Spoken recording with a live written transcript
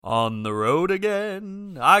On the road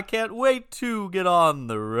again. I can't wait to get on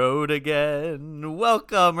the road again.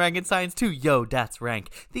 Welcome, Rank and Science, to Yo, That's Rank,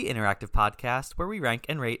 the interactive podcast where we rank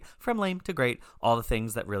and rate from lame to great all the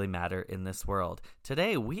things that really matter in this world.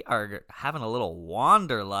 Today, we are having a little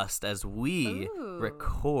wanderlust as we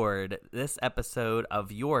record this episode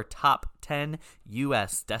of your top 10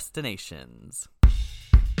 U.S. destinations.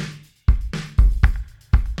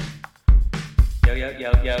 Yo, yo,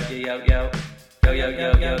 yo, yo, yo, yo, yo. Yo, yo,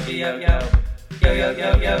 yo, yo, yo, yo, yo. Yo, yo,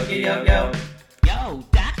 yo, yo, yo, yo. Yo,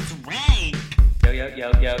 that's rank. Yo, yo,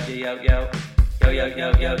 yo, yo, yo, yo. Yo, yo,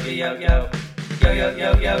 yo, yo, yo, yo. Yo, yo,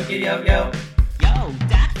 yo, yo, yo, yo. Yo,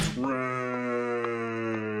 that's rank.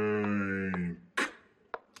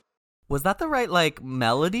 Was that the right,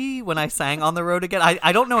 melody when I sang On the Road Again?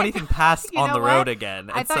 I don't know anything past On the Road Again.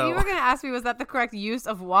 I thought you were going to ask me, was that the correct use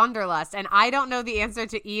of wanderlust? And I don't know the answer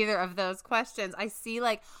to either of those questions. I see,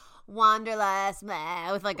 wanderlust with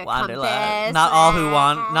a compass. Not all who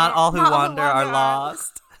wander are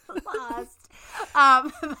lost. Lost.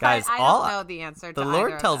 Guys, I don't know the answer to the either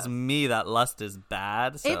Lord of tells those. me that lust is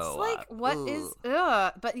bad. So, It's what is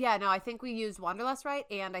but yeah, no, I think we used wanderlust right,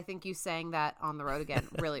 and I think you sang that On the Road Again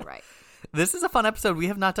really right. This is a fun episode. We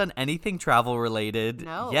have not done anything travel related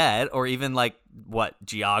yet, or even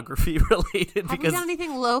geography related. Have we done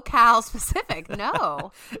anything locale specific?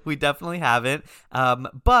 No. We definitely haven't.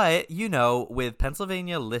 But, with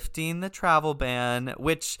Pennsylvania lifting the travel ban,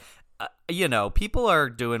 which, people are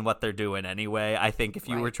doing what they're doing anyway. I think if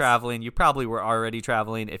you were traveling, you probably were already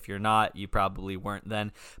traveling. If you're not, you probably weren't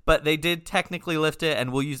then. But they did technically lift it,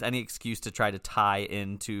 and we'll use any excuse to try to tie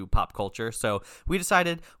into pop culture. So we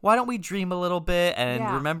decided, why don't we dream a little bit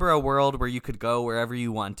and remember a world where you could go wherever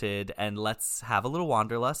you wanted, and let's have a little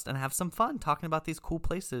wanderlust and have some fun talking about these cool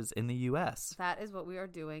places in the U.S. That is what we are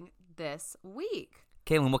doing this week.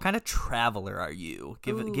 Caitlin, what kind of traveler are you?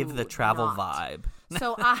 Give the travel vibe.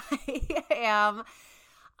 So I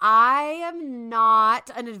am not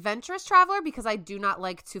an adventurous traveler because I do not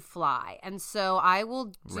like to fly. And so I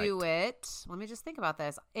will do it. Let me just think about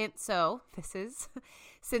this. So this is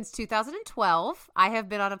since 2012, I have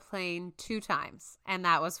been on a plane 2 times, and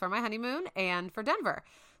that was for my honeymoon and for Denver.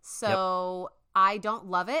 So I don't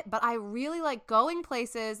love it, but I really like going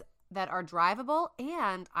places that are drivable,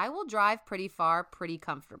 and I will drive pretty far pretty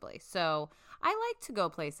comfortably. So I like to go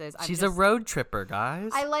places. She's a road tripper,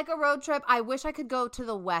 guys. I like a road trip. I wish I could go to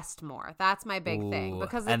the West more. That's my big thing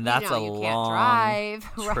because and that's a you long can't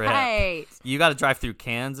drive. Trip. Right. You got to drive through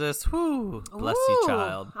Kansas. Whew. Bless you,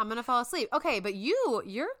 child. I'm gonna fall asleep. Okay, but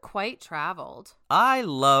you're quite traveled. I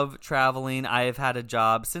love traveling. I've had a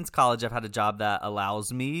job since college. I've had a job that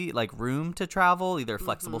allows me room to travel, either a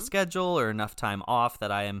flexible schedule or enough time off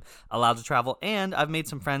that I am allowed to travel. And I've made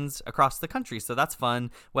some friends across the country, so that's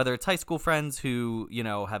fun. Whether it's high school friends who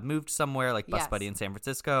have moved somewhere like Bus Buddy in San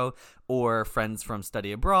Francisco, or friends from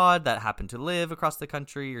study abroad that happen to live across the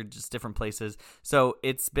country, or just different places. So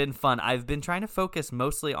it's been fun. I've been trying to focus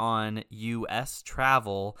mostly on U.S.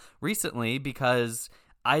 travel recently because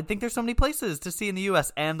I think there's so many places to see in the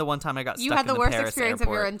U.S. And the one time I got stuck in the Paris You had the worst experience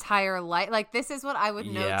airport of your entire life. This is what I would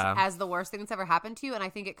note as the worst thing that's ever happened to you, and I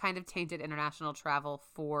think it kind of tainted international travel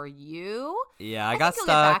for you. Yeah, I think got you'll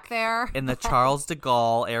stuck get back there. in the Charles de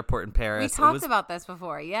Gaulle airport in Paris. We talked about this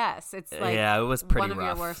before. Yes, it's it was pretty one of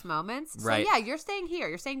rough. your worst moments. Right. So yeah, you're staying here.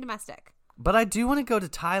 You're staying domestic. But I do want to go to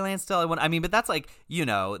Thailand still. But that's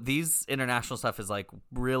these international stuff is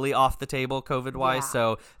really off the table COVID-wise. Yeah.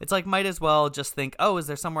 So it's might as well just think, is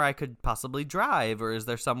there somewhere I could possibly drive? Or is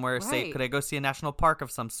there somewhere, could I go see a national park of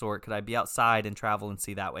some sort? Could I be outside and travel and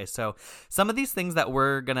see that way? So some of these things that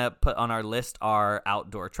we're going to put on our list are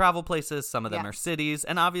outdoor travel places. Some of them are cities.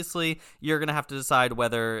 And obviously you're going to have to decide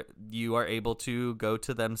whether you are able to go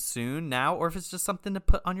to them soon now, or if it's just something to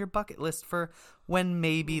put on your bucket list for when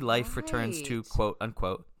maybe life returns to quote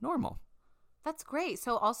unquote normal. That's great.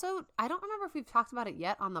 So also, I don't remember if we've talked about it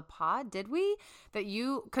yet on the pod. Did we?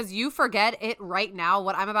 Because you forget it right now.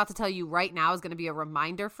 What I'm about to tell you right now is going to be a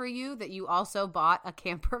reminder for you that you also bought a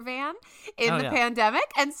camper van in the pandemic.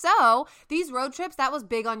 And so these road trips, that was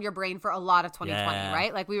big on your brain for a lot of 2020,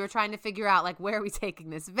 right? We were trying to figure out where are we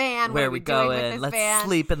taking this van? Where are we doing going? with this Let's van?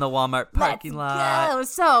 sleep in the Walmart parking lot. Go.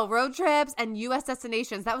 So road trips and U.S.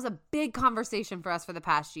 destinations, that was a big conversation for us for the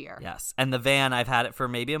past year. Yes. And the van, I've had it for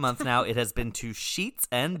maybe a month now. It has been to sheets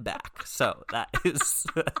and back. So that is,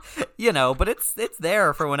 but it's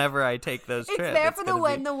there for whenever I take those trips. It's there for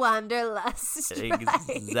when the wanderlust strikes.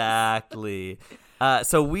 Exactly.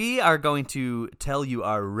 So we are going to tell you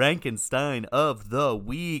our Rankenstein of the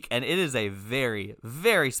week, and it is a very,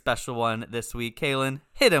 very special one this week. Kaylin,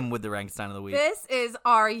 hit him with the Rankenstein of the week. This is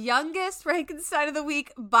our youngest Rankenstein of the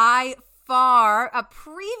week by far. A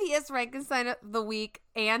previous Rankenstein of the week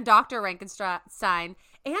and Dr. Rankenstein,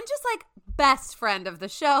 and just like best friend of the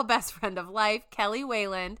show, best friend of life, Kelly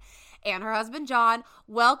Wayland, and her husband John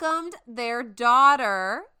welcomed their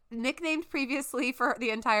daughter, nicknamed previously for the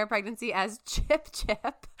entire pregnancy as Chip, to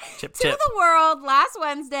the world last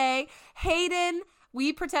Wednesday. Hayden,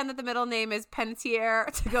 we pretend that the middle name is Pelletier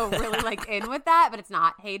to go really like in with that, but it's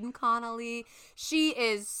not. Hayden Connolly. She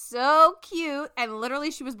is so cute, and literally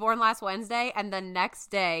she was born last Wednesday, and the next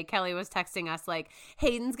day Kelly was texting us like,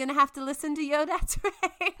 Hayden's gonna have to listen to Yo That's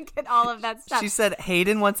Rank and all of that stuff. She said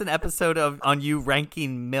Hayden wants an episode on you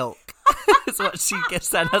ranking milk. Is what she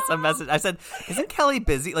sent us a message. I said, isn't Kelly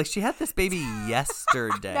busy? Like, she had this baby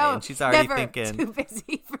yesterday, No, and she's already never thinking too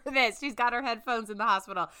busy for this. She's got her headphones in the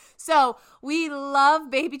hospital. So we love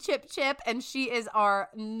baby Chip, and she is our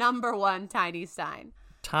number one Tiny Stein.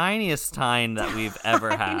 tiniest Stein that we've ever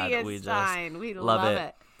had. Tiniest We just Stein. We love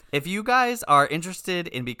it. If you guys are interested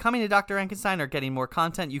in becoming a Dr. Rankenstein or getting more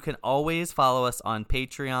content, you can always follow us on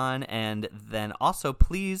Patreon. And then also,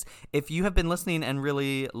 please, if you have been listening and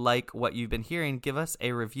really like what you've been hearing, give us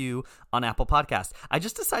a review on Apple Podcasts. I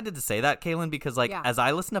just decided to say that, Kaylin, because as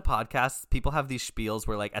I listen to podcasts, people have these spiels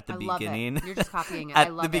where like at the beginning. Love it. You're just copying it. At I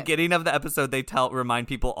love the beginning of the episode, they remind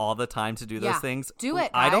people all the time to do those things. Do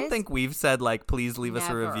it, I don't guys. think we've said like, please leave us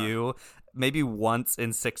a Never. review. Maybe once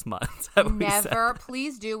in 6 months. Have we said. Never.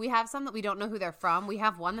 Please do. We have some that we don't know who they're from. We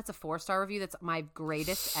have one that's a 4-star review that's my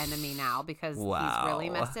greatest enemy now because he's really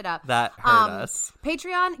messed it up. That hurt us.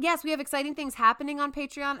 Patreon. Yes, we have exciting things happening on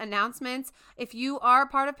Patreon. Announcements. If you are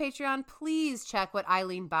part of Patreon, please check what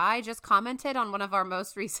Eileen Bai just commented on one of our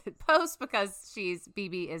most recent posts because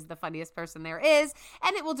BB is the funniest person there is.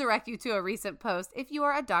 And it will direct you to a recent post if you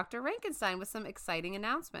are a Dr. Rankenstein with some exciting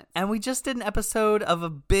announcements. And we just did an episode of a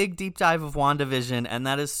big deep dive of WandaVision, and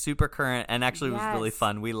that is super current and actually was really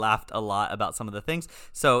fun. We laughed a lot about some of the things.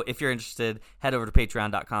 So if you're interested, head over to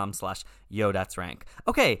patreon.com/YoDatsRank.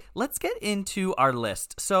 Okay, let's get into our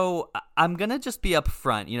list. So I'm going to just be up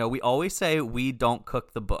front. You know, we always say we don't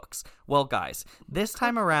cook the books. Well, guys, this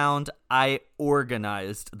time around, I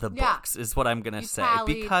organized the books is what I'm going to say.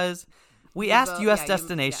 tallied. Because we asked U.S.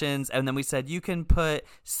 destinations, and then we said you can put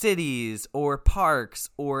cities or parks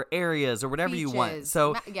or areas or whatever you want. Beaches.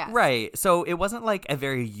 So, Yes. right. So it wasn't like a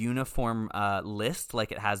very uniform list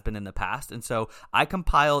like it has been in the past. And so I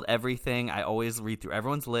compiled everything. I always read through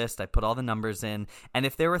everyone's list. I put all the numbers in. And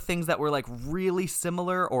if there were things that were like really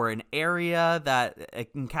similar or an area that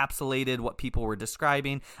encapsulated what people were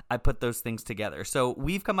describing, I put those things together. So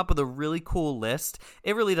we've come up with a really cool list.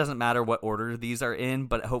 It really doesn't matter what order these are in,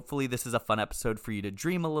 but hopefully this is a fun episode for you to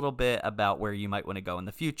dream a little bit about where you might want to go in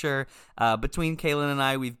the future. Between Kaylin and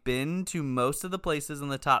I, we've been to most of the places in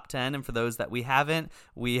the top 10, and for those that we haven't,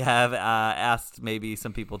 we have asked maybe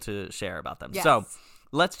some people to share about them. Yes. So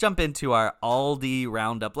let's jump into our Aldi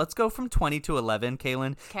roundup. Let's go from 20 to 11,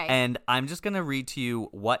 Kaylin. Okay. And I'm just going to read to you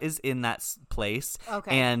what is in that place.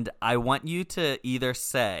 Okay. And I want you to either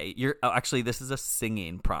say, actually, this is a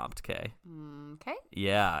singing prompt, okay? Okay.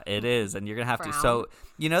 Yeah, it is, and you're gonna have to. Frown. So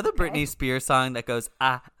you know the Britney Spears song that goes,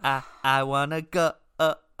 I wanna go.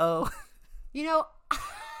 You know,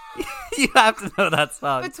 You have to know that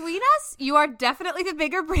song. between us, you are definitely the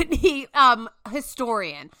bigger Britney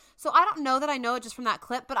historian. So I don't know that I know it just from that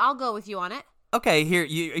clip, but I'll go with you on it. Okay, here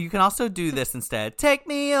you can also do this instead. Take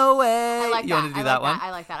me away. I like you that. want to do I that like one? that.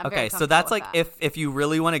 I like that. I'm okay, very so that's comfortable like with that. if you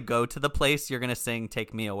really want to go to the place, you're gonna sing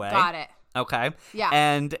 "Take Me Away." Got it. Okay. Yeah.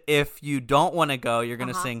 And if you don't want to go, you're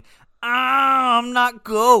gonna sing I'm not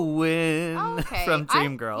going Okay. from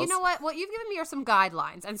Dreamgirls. You know what? What you've given me are some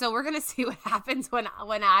guidelines, and so we're gonna see what happens when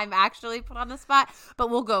I'm actually put on the spot. But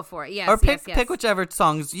we'll go for it. Yes. or pick yes. pick whichever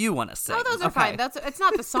songs you want to sing. Oh, those are Okay. fine. It's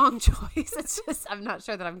not the song choice. It's just I'm not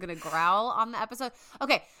sure that I'm gonna growl on the episode.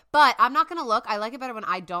 Okay, but I'm not gonna look. I like it better when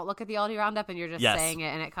I don't look at the Aldi roundup and you're just Yes. saying it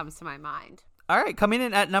and it comes to my mind. All right, coming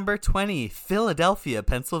in at number 20, Philadelphia,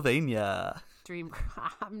 Pennsylvania. Dream.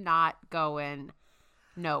 I'm not going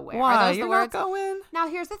nowhere. Why? Are those You're the words? not going? Now,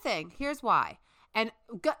 here's the thing. Here's why. And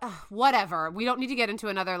whatever. We don't need to get into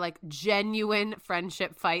another like genuine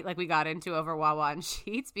friendship fight like we got into over Wawa and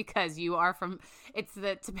Sheets because you are from, it's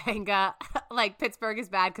the Topanga, like Pittsburgh is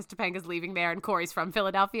bad because Topanga's leaving there and Corey's from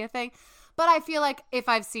Philadelphia thing. But I feel like if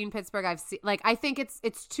I've seen Pittsburgh, I think it's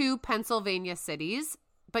two Pennsylvania cities,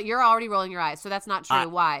 but you're already rolling your eyes. So that's not true.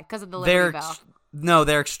 Why? Because of the Liberty Bell. No,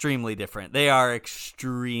 they're extremely different. They are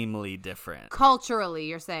extremely different. Culturally,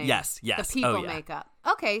 you're saying? Yes. The people makeup.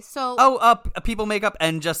 Okay, so People makeup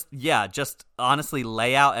and just honestly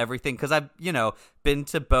lay out everything because I've been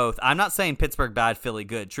to both. I'm not saying Pittsburgh bad, Philly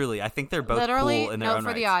good. Truly, I think they're both literally, cool in their note own for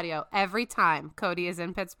rights. the audio. Every time Cody is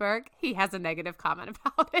in Pittsburgh, he has a negative comment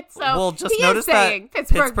about it. So well, just he notice is saying that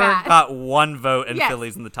Pittsburgh bad. got one vote and Yes.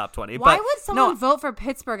 Philly's in the top 20. Why but would someone vote for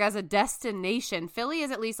Pittsburgh as a destination? Philly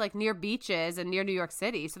is at least like near beaches and near New York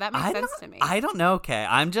City, so that makes sense to me. I don't know, Kay.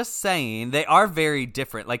 I'm just saying they are very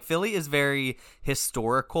different. Like Philly is very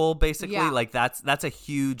historical, basically. Yeah. Like that's a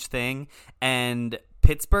huge thing. And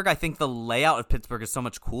Pittsburgh, I think the layout of Pittsburgh is so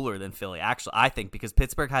much cooler than Philly. Actually, I think because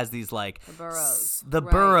Pittsburgh has these like The boroughs. the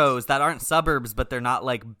Right. boroughs that aren't suburbs, but they're not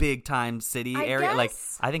like big time city I area. Like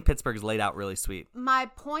guess- I think Pittsburgh's laid out really sweet. My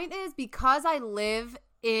point is because I live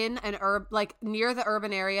in an near the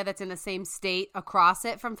urban area that's in the same state across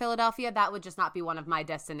it from Philadelphia, that would just not be one of my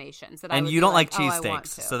destinations. That I And would you be don't like "Oh, I want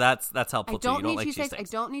cheesesteaks, to." so that's helpful I too. You don't don't need like cheesesteaks. I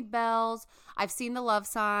cheesesteaks. don't need bells. I've seen the love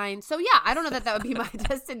sign. So yeah, I don't know that would be my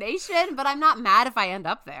destination, but I'm not mad if I end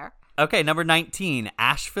up there. Okay, number 19,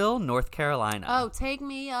 Asheville, North Carolina. Oh, take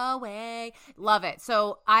me away. Love it.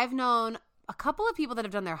 So I've known a couple of people that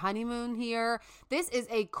have done their honeymoon here. This is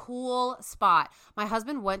a cool spot. My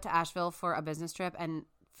husband went to Asheville for a business trip and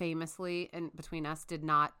famously, and between us, did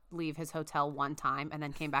not leave his hotel one time and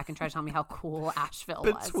then came back and tried to tell me how cool Asheville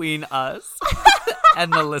was. Between us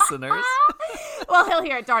and the listeners. Well, he'll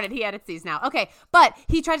hear it. Darn it. He edits these now. Okay. But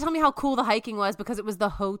he tried to tell me how cool the hiking was because it was the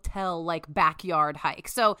hotel, like, backyard hike.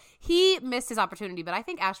 So he missed his opportunity, but I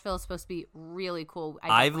think Asheville is supposed to be really cool.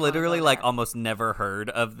 I've literally, like, like, almost never heard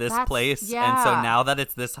of this place. yeah. And so now that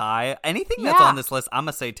it's this high, anything that's Yeah. on this list, I'm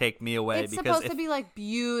going to say take me away. it's because supposed to be, like,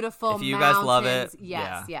 beautiful if you guys love it, mountains.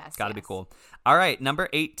 Yes, yes. Gotta be yes. cool. All right, number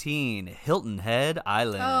 18, Hilton Head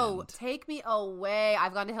Island. Oh, take me away.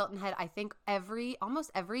 I've gone to Hilton Head, I think,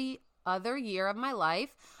 almost every other year of my life.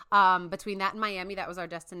 Between that and Miami, that was our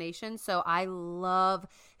destination. So I love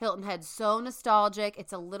Hilton Head. So nostalgic.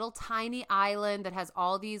 It's a little tiny island that has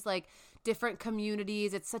all these like different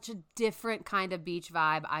communities. It's such a different kind of beach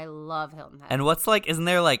vibe. I love Hilton Head. And what's like, isn't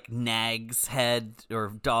there like Nag's Head or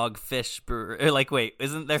Dogfish, or like, wait,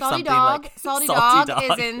 isn't there Salty something Dog. like Salty Dog is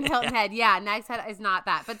Dog? in Hilton Head. Yeah, Nag's Head is not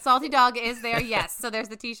that. But Salty Dog is there, yes. So there's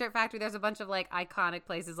the T-shirt factory. There's a bunch of like iconic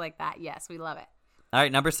places like that. Yes, we love it. All right,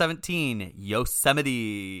 number 17,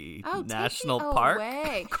 Yosemite Oh, National take me Park.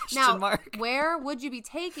 away. Question Now, mark. where would you be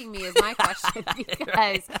taking me is my question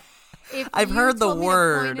because if I've you heard the told me to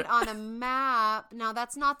word. point it on a map. Now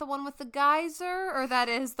that's not the one with the geyser, or that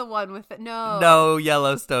is the one with the No,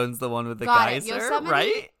 Yellowstone's the one with the Got it. geyser, Yosemite?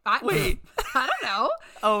 right? Wait, I don't know.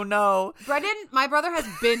 Oh no. Brendan, my brother has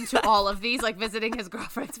been to all of these, like visiting his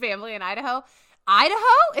girlfriend's family in Idaho.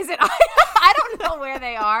 Idaho? Is it Idaho? I don't know where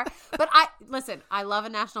they are. But I love a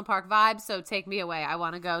national park vibe, so take me away. I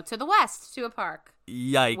want to go to the west to a park.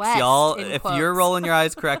 Yikes, West, y'all. in If quotes. you're rolling your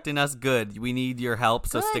eyes correcting us, good. We need your help,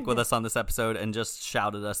 so stick Good. with us on this episode and just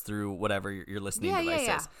shout at us through whatever your listening Yeah, device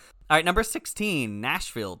yeah. is. All right, number 16,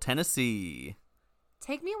 Nashville, Tennessee.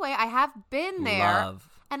 Take me away. I have been there. Love.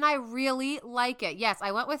 And I really like it. Yes,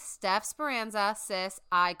 I went with Steph Speranza, sis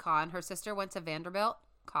icon. Her sister went to Vanderbilt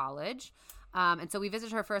College. And so we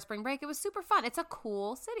visited her for a spring break. It was super fun. It's a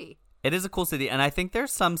cool city. It is a cool city, and I think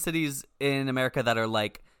there's some cities in America that are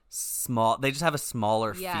like small. They just have a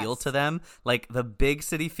smaller Yes. feel to them. Like the big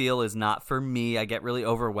city feel is not for me. I get really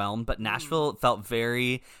overwhelmed, but Nashville felt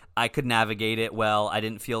very, I could navigate it well. I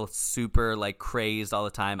didn't feel super like crazed all the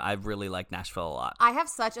time. I really liked Nashville a lot. I have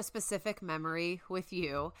such a specific memory with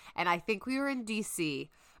you, and I think we were in DC,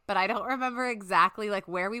 but I don't remember exactly like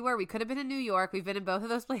where we were. We could have been in New York. We've been in both of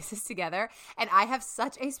those places together, and I have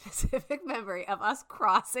such a specific memory of us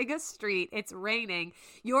crossing a street. It's raining.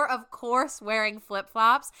 You're of course wearing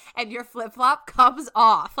flip-flops, and your flip-flop comes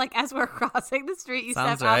off. Like as we're crossing the street, you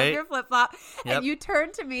Sounds step out right. of your flip-flop, Yep. and you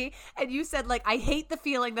turn to me and you said like, I hate the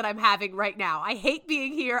feeling that I'm having right now. I hate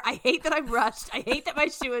being here. I hate that I'm rushed. I hate that my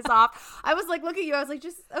shoe is off. I was like, look at you. I was like,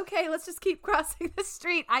 just okay, let's just keep crossing the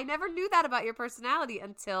street. I never knew that about your personality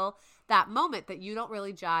until that moment that you don't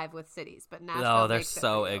really jive with cities. But Nashville Oh, they're makes it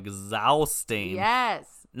so for you. exhausting. Yes.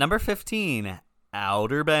 Number 15,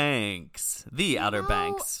 Outer Banks. The Outer know,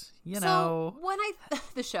 Banks. You so know. when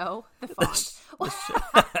the font.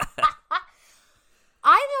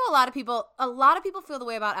 I know a lot of people feel the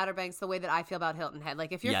way about Outer Banks the way that I feel about Hilton Head.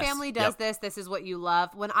 Like if your Yes. family does Yep. this is what you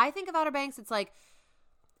love. When I think of Outer Banks, it's like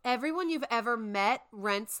everyone you've ever met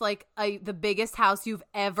rents like the biggest house you've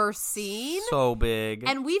ever seen. So big.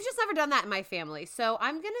 And we've just never done that in my family. So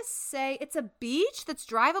I'm going to say it's a beach that's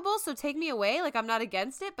drivable. So take me away. Like, I'm not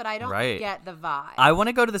against it, but I don't get the vibe. I want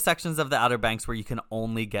to go to the sections of the Outer Banks where you can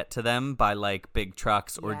only get to them by like big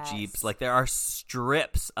trucks or Jeeps. Like, there are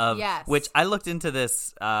strips of which I looked into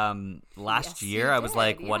this last year. I was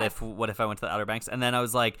like, what if I went to the Outer Banks? And then I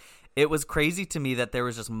was like, it was crazy to me that there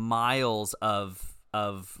was just miles of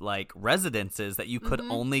like residences that you could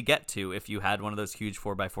only get to if you had one of those huge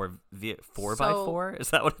 4x4 4x4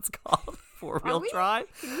 is that what it's called? 4-wheel drive.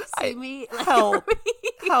 Can you see me?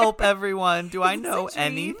 Help everyone. Do I know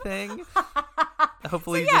anything?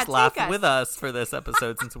 Hopefully you just laugh with us for this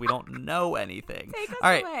episode since we don't know anything. Take us All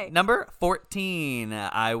right, away. number 14.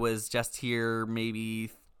 I was just here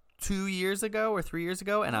maybe 2 years ago or 3 years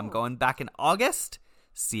ago, and I'm going back in August.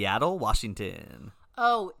 Seattle, Washington.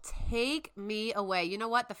 Oh, take me away. You know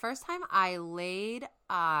what? The first time I laid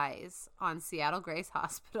eyes on Seattle Grace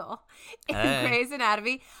Hospital in Grey's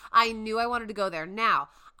Anatomy, I knew I wanted to go there. Now,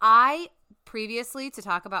 previously, to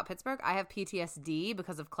talk about Pittsburgh, I have PTSD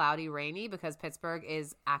because of cloudy, rainy, because Pittsburgh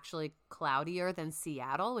is actually cloudier than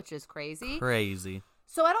Seattle, which is crazy.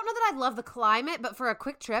 So I don't know that I'd love the climate, but for a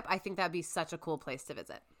quick trip, I think that'd be such a cool place to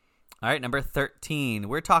visit. All right, number 13.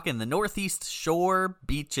 We're talking the Northeast Shore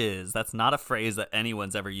beaches. That's not a phrase that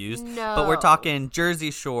anyone's ever used. No. But we're talking Jersey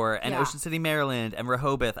Shore and Ocean City, Maryland, and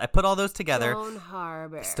Rehoboth. I put all those together.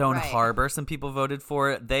 Stone Harbor. Some people voted for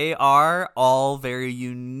it. They are all very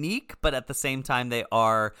unique, but at the same time, they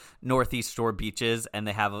are Northeast Shore beaches, and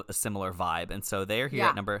they have a similar vibe. And so they're here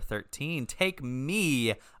at number 13. Take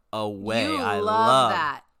me away. I love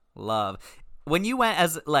that. Love. When you went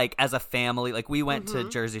as a family, like we went to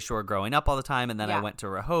Jersey Shore growing up all the time, and then I went to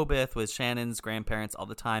Rehoboth with Shannon's grandparents all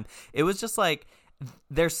the time. It was just like,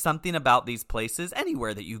 there's something about these places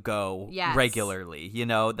anywhere that you go regularly, you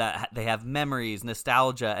know, that they have memories,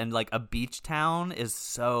 nostalgia, and like a beach town is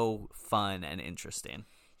so fun and interesting.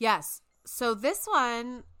 Yes. So this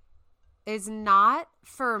one is not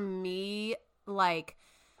for me, like,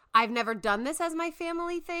 I've never done this as my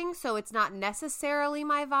family thing, so it's not necessarily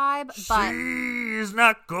my vibe. But she's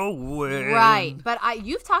not going right. But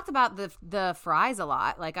you've talked about the fries a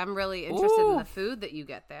lot. Like, I'm really interested in the food that you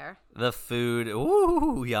get there. The food,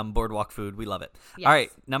 yum! Boardwalk food, we love it. Yes. All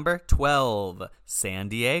right, number 12, San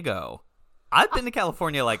Diego. I've been to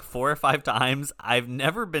California like 4 or 5 times. I've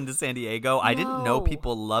never been to San Diego. I didn't know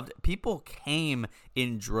people loved it. People came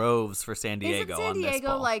in droves for San Diego. Isn't San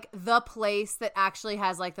Diego like the place that actually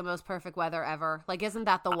has like the most perfect weather ever? Like, isn't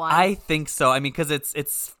that the one? I think so. I mean, because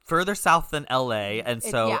it's further south than LA, and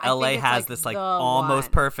so LA has this like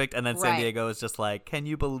almost perfect, and then San Diego is just like, can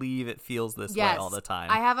you believe it feels this way all the time?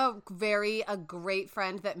 I have a great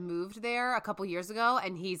friend that moved there a couple years ago,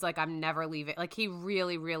 and he's like, I'm never leaving. Like, he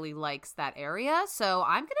really, really likes that area. So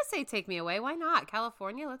I'm gonna say, take me away. Why not?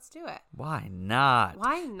 California, let's do it. Why not?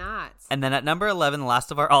 And then at number 11, the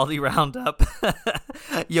last of our Aldi roundup,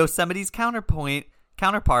 Yosemite's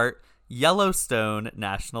counterpart, Yellowstone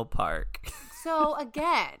National Park. So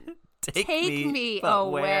again, take me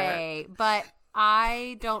away, but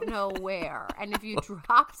I don't know where. And if you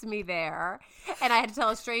dropped me there and I had to tell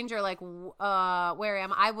a stranger like where I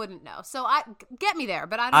am, I wouldn't know. So get me there,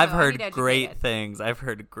 but I don't know. I've heard great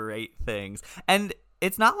things. And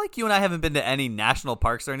it's not like you and I haven't been to any national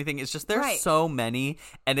parks or anything. It's just there's so many,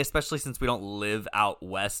 and especially since we don't live out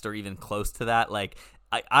west or even close to that, like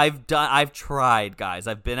I've tried, guys.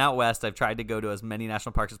 I've been out west. I've tried to go to as many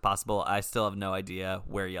national parks as possible. I still have no idea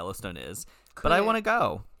where Yellowstone is. But I want to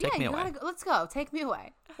go. Take me away. Let's go. Take me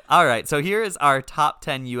away. All right. So here is our top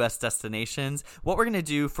 10 U.S. destinations. What we're going to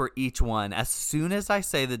do for each one, as soon as I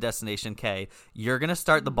say the destination, Kay, you're going to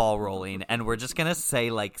start the ball rolling. And we're just going to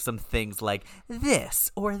say like some things like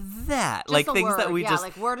this or that. Just like things word. that we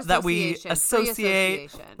like word that we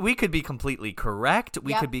associate. We could be completely correct.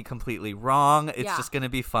 We could be completely wrong. It's just going to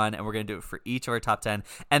be fun. And we're going to do it for each of our top 10.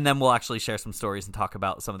 And then we'll actually share some stories and talk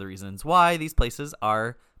about some of the reasons why these places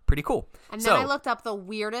are pretty cool. And then I looked up the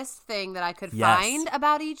weirdest thing that I could find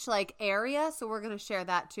about each like area, so we're going to share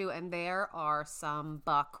that too, and there are some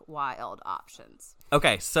buck wild options.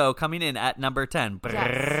 Okay, so coming in at number 10,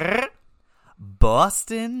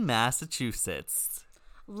 Boston, Massachusetts.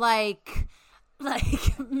 Like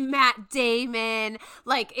Matt Damon,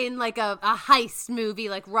 like in like a heist movie,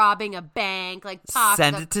 like robbing a bank, like park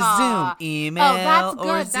Send the it to car. Zoom, email, that's good.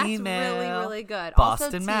 or That's Zmail. really, really good.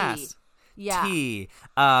 Boston, also, Mass. Yeah. T.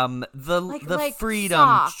 The like Freedom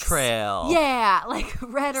socks. Trail. Yeah, like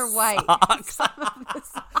red or white. Socks. Some of the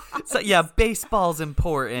socks. So yeah, baseball's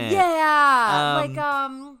important. Yeah,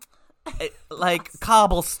 like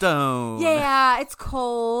cobblestone. Yeah, it's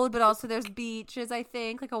cold, but also there's beaches, I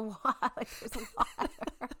think. Like there's water.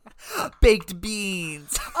 Baked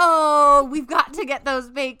beans. Oh, we've got to get those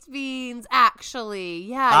baked beans, actually.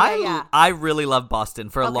 Yeah. I really love Boston.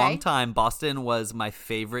 For a Okay. long time, Boston was my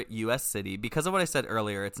favorite U.S. city because of what I said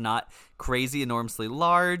earlier. It's not crazy enormously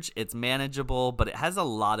large. It's manageable, but it has a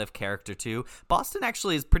lot of character too. Boston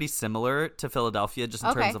actually is pretty similar to Philadelphia just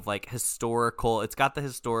in Okay. terms of like historical. It's got the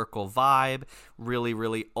historical vibe, really,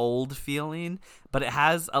 really old feeling, but it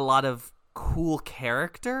has a lot of cool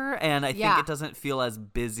character, and I think Yeah. it doesn't feel as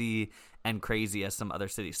busy and crazy as some other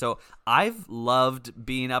cities. So I've loved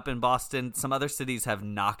being up in Boston. Some other cities have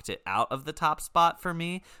knocked it out of the top spot for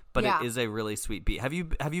me, but Yeah. it is a really sweet beat. Have you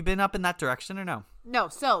been up in that direction or no? No,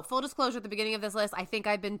 so full disclosure at the beginning of this list, I think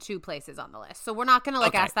I've been 2 places on the list. So we're not going to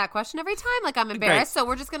Okay. ask that question every time. Like I'm embarrassed. So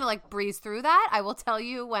we're just going to breeze through that. I will tell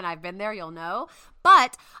you when I've been there, you'll know.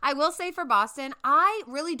 But I will say for Boston, I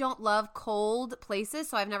really don't love cold places.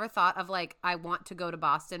 So I've never thought of I want to go to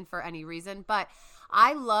Boston for any reason. But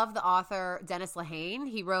I love the author Dennis Lehane.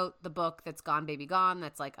 He wrote the book that's Gone Baby Gone.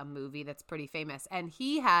 That's like a movie that's pretty famous. And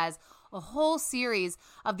he has a whole series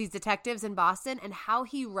of these detectives in Boston, and how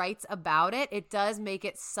he writes about it, it does make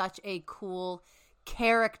it such a cool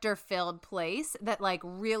character-filled place that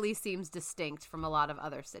really seems distinct from a lot of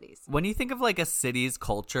other cities. When you think of a city's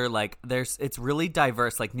culture, it's really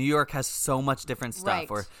diverse. Like New York has so much different stuff,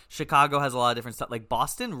 Right. or Chicago has a lot of different stuff. Like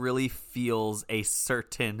Boston really feels a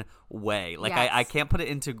certain way. Yes. I can't put it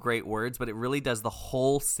into great words, but it really does. The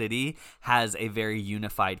whole city has a very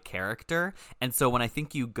unified character. And so when I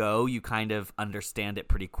think you go, you kind of understand it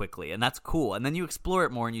pretty quickly. And that's cool. And then you explore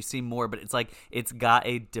it more and you see more, but it's got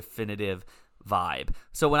a definitive vibe.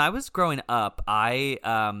 So when I was growing up, I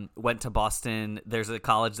went to Boston. There's a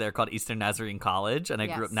college there called Eastern Nazarene College, and I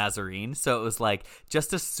grew up Yes. Nazarene. So it was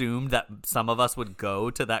just assumed that some of us would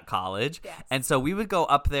go to that college. Yes. And so we would go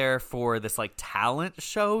up there for this talent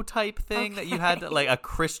show type thing that you had, a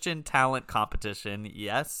Christian talent competition.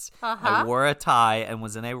 Yes. I wore a tie and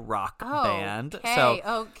was in a rock band.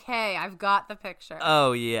 Okay, I've got the picture.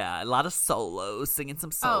 Oh yeah, a lot of solos, singing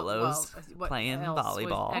some solos, what playing else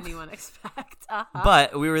volleyball. would anyone expect? Uh-huh.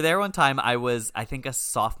 But we were there one time. I was, I think, a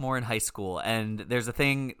sophomore in high school, and there's a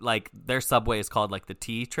thing their subway is called the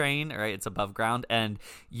T train, right? It's above ground, and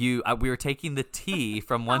we were taking the T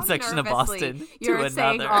from one How section of nervously Boston to you're another.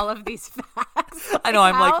 saying all of these facts. I know.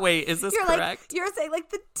 I'm How- wait, is this you're correct? You're saying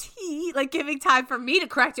the T, giving time for me to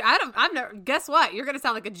correct you. I'm never. Guess what? You're gonna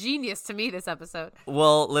sound like a genius to me this episode.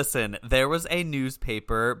 Well, listen, there was a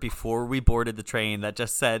newspaper before we boarded the train that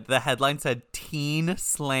just said, the headline said, "Teen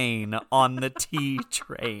slain on the T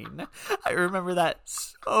train." I remember that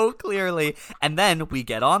so clearly. And then we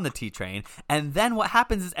get on the T train, and then what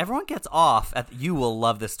happens is everyone gets off you will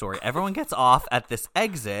love this story. Everyone gets off at this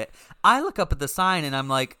exit. I look up at the sign and I'm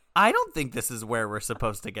like, I don't think this is where we're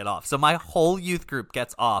supposed to get off. So my whole youth group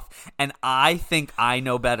gets off, and I think I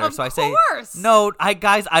know better. Of so I say, course. no,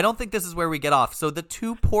 guys, I don't think this is where we get off. So the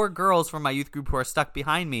 2 poor girls from my youth group who are stuck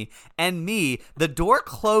behind me and me, the door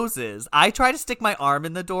closes. I try to stick my arm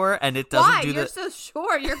in the door, and it doesn't Why? do You're the. so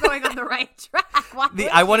sure you're going on the right track. Why would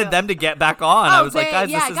I wanted you? them to get back on. I was like, guys,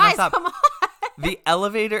 yeah, this is guys, messed up. come on. The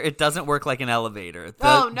elevator, it doesn't work like an elevator.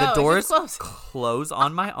 Oh, no, the it doors just close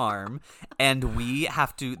on my arm, and we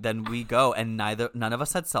have to, then we go, and none of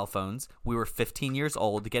us had cell phones. We were 15 years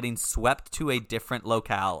old, getting swept to a different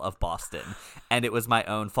locale of Boston, and it was my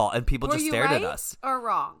own fault, and people Were just you stared right at us. or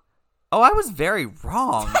wrong? Oh, I was very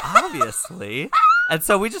wrong, obviously. And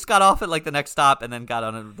so we just got off at the next stop and then got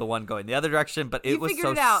on the one going the other direction, but it You was figured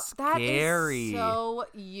so it out. scary. That is so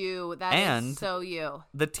you. That And is so you.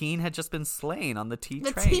 The teen had just been slain on the T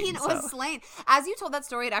The train. teen so- was slain. As you told that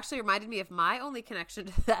story, it actually reminded me of my only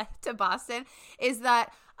connection to Boston is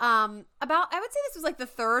that I would say this was the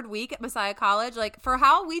 3rd week at Messiah College. For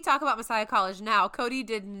how we talk about Messiah College now, Cody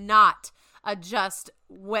did not adjust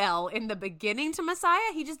well in the beginning to Messiah.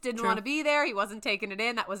 He just didn't True. want to be there. He wasn't taking it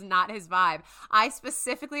in. That was not his vibe. I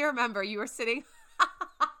specifically remember you were sitting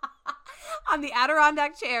on the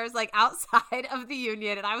Adirondack chairs outside of the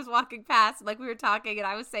Union, and I was walking past and we were talking and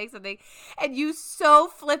I was saying something, and you so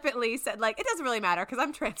flippantly said it doesn't really matter because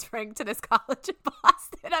I'm transferring to this college in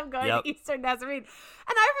Boston. I'm going Yep. to Eastern Nazarene.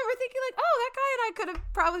 And I remember thinking oh, that guy and I could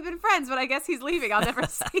have probably been friends, but I guess he's leaving. I'll never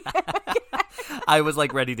see him again. I was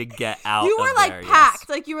ready to get out. You were of there, packed.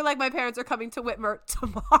 yes. You were my parents are coming to Whitmer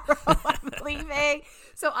tomorrow. I'm leaving.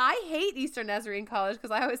 So I hate Eastern Nazarene College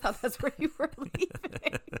because I always thought that's where you were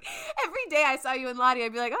leaving. Every day I saw you in Lottie,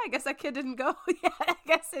 I'd be like, oh, I guess that kid didn't go yet. I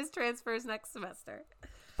guess his transfer is next semester.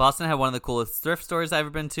 Boston had one of the coolest thrift stores I've ever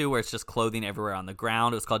been to, where it's just clothing everywhere on the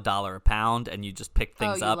ground. It was called $1 a pound, and you just pick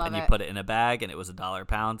things up and you put it in a bag, and it was $1 a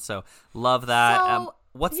pound. So love that. So,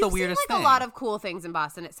 what's the weirdest thing? thing? A lot of cool things in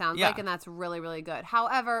Boston, it sounds like, and that's really, really good.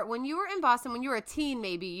 However, when you were in Boston, when you were a teen,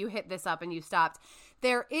 maybe you hit this up and you stopped.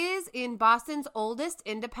 There is in Boston's oldest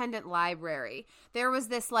independent library. There was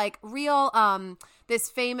this like real, this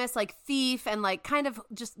famous like thief and like kind of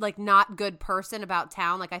just like not good person about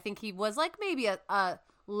town. Like I think he was like maybe a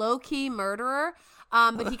low key murderer,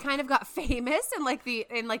 but he kind of got famous in the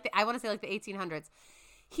I want to say like the 1800s.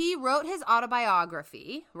 He wrote his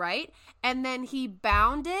autobiography, right? And then he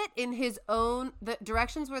bound it in his own. The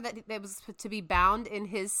directions were that it was to be bound in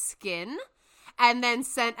his skin, and then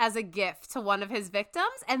sent as a gift to one of his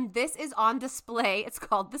victims. And this is on display. It's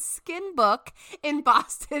called the Skin Book in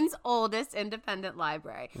Boston's oldest independent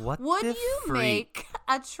library. What Would the you freak? make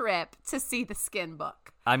a trip to see the Skin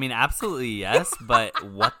Book? I mean, absolutely yes, but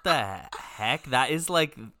what the heck? That is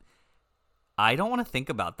like, I don't want to think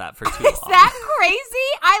about that for too long. Is that crazy?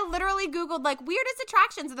 I literally Googled like weirdest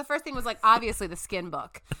attractions, and the first thing was like obviously the Skin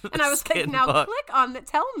Book. And I was like, now click on the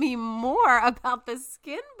tell me more about the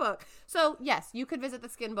Skin Book. So yes, you could visit the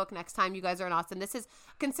Skin Book next time you guys are in Austin. This is,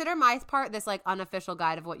 consider my part, this like unofficial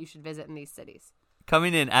guide of what you should visit in these cities.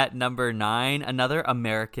 Coming in at number 9, another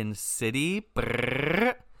American city.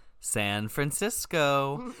 San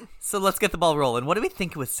Francisco. So let's get the ball rolling. What do we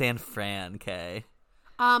think with San Fran, Kay?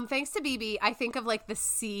 Thanks to BB, I think of like the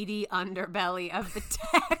seedy underbelly of the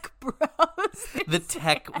tech bros.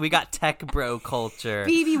 We got tech bro culture.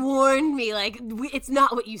 BB warned me, like, it's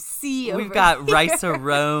not what you see over We've got here.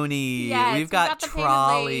 Rice-A-Roni. Yes, we've got the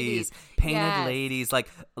trolleys. Painted Yes. ladies.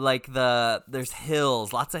 There's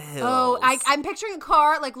hills, lots of hills. Oh, I'm picturing a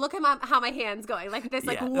car, like, look at how my hand's going, like this,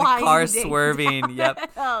 like, the winding. car swerving, yep.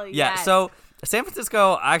 Oh, Yeah, yes. so San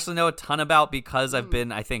Francisco, I actually know a ton about because I've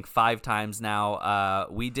been, I think, 5 times now.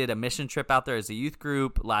 We did a mission trip out there as a youth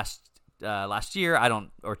group last year,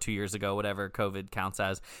 or 2 years ago, whatever COVID counts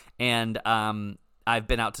as, and I've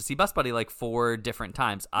been out to see Bus Buddy like 4 different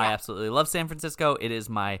times. Yeah. I absolutely love San Francisco. It is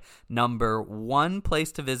my number 1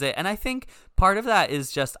 place to visit, and I think part of that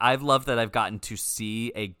is just I've loved that I've gotten to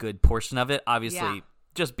see a good portion of it. Obviously. Yeah.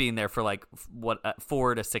 Just being there for like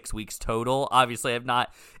 4 to 6 weeks total. Obviously, I've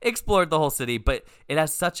not explored the whole city, but it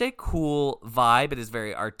has such a cool vibe. It is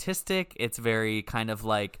very artistic. It's very kind of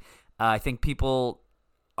like I think people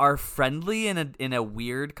are friendly in a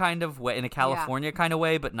weird kind of way, in a California kind of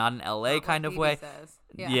way, but not an LA kind of way.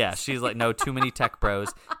 Yeah, she's like, no, too many tech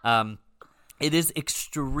bros. It is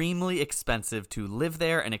extremely expensive to live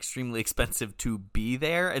there and extremely expensive to be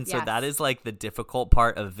there. And so that is like the difficult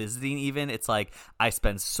part of visiting even. It's like I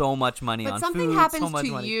spend so much money on food. But something happens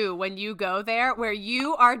to you when you go there where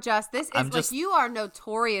you are you are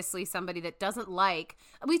notoriously somebody that doesn't like,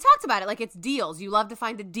 we talked about it, like it's deals. You love to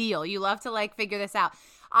find a deal. You love to like figure this out.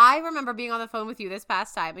 I remember being on the phone with you this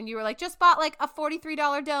past time, and you were like, just bought like a $43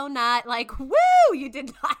 donut. Like, woo! You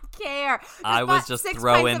did not care. I was just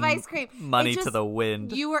throwing of ice cream. money to the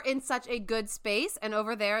wind. You were in such a good space, and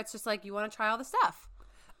over there, it's just like you want to try all the stuff.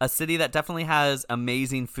 A city that definitely has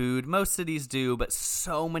amazing food. Most cities do, but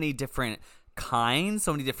so many different kinds,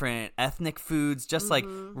 so many different ethnic foods, just like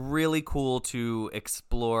really cool to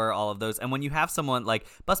explore all of those. And when you have someone like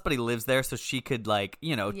Bus Buddy lives there, so she could like,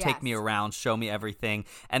 take me around, show me everything.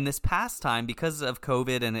 And this past time, because of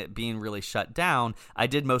COVID and it being really shut down, I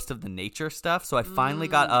did most of the nature stuff. So I finally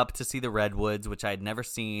got up to see the redwoods, which I had never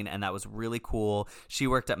seen, and that was really cool. She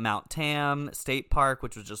worked at Mount Tam State Park,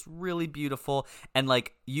 which was just really beautiful. And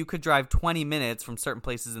like you could drive 20 minutes from certain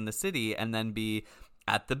places in the city and then be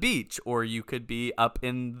at the beach, or you could be up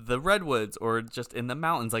in the redwoods or just in the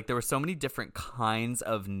mountains. Like there were so many different kinds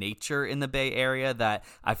of nature in the Bay Area that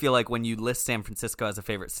I feel like when you list San Francisco as a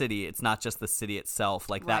favorite city, it's not just the city itself.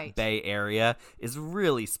 Like that Bay Area is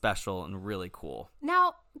really special and really cool.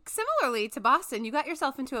 Now, similarly to Boston, you got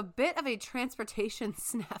yourself into a bit of a transportation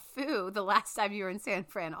snafu the last time you were in San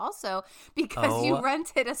Fran also, because you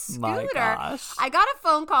rented a scooter. My gosh. I got a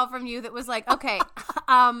phone call from you that was like, okay,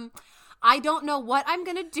 I don't know what I'm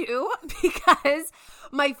going to do because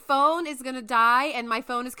my phone is going to die and my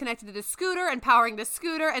phone is connected to the scooter and powering the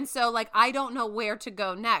scooter. And so like, I don't know where to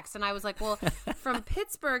go next. And I was like, well, from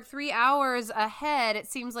Pittsburgh, 3 hours ahead,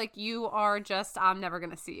 it seems like you are just, I'm never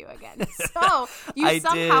going to see you again. So you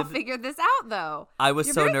somehow figured this out though. I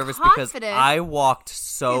was so nervous because I walked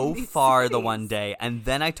so far the one day, and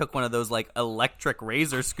then I took one of those like electric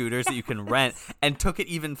razor scooters that you can rent and took it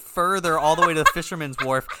even further all the way to the Fisherman's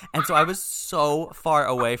Wharf. And so I was so far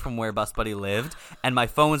away from where Bus Buddy lived, and my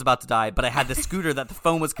phone was about to die, but I had the scooter that the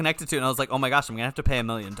phone was connected to, and I was like, oh my gosh, I'm gonna have to pay $1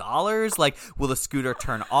 million. Like, will the scooter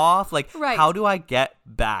turn off? Like, Right. how do I get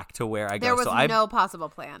back to where I go? There was So no possible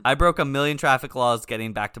plan. I broke 1 million traffic laws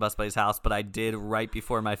getting back to Bus Buddy's house, but I did right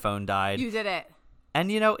before my phone died. You did it. And,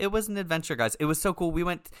 it was an adventure, guys. It was so cool. We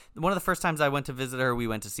went – one of the first times I went to visit her, we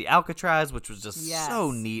went to see Alcatraz, which was just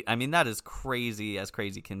so neat. I mean, that is crazy as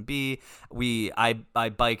crazy can be. I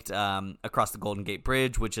biked across the Golden Gate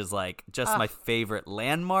Bridge, which is, like, just my favorite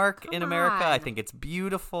landmark in America. I think it's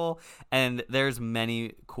beautiful. And there's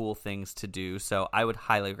many cool things to do. So I would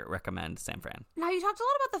highly recommend San Fran. Now, you talked a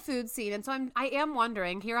lot about the food scene, and so I am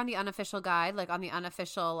wondering, here on the unofficial guide, like on the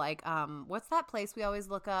unofficial, like, what's that place we always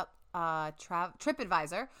look up?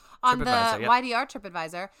 TripAdvisor on the YDR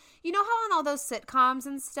TripAdvisor. You know how on all those sitcoms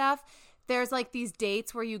and stuff, there's like these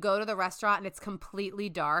dates where you go to the restaurant and it's completely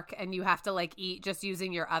dark and you have to like eat just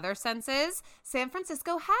using your other senses? San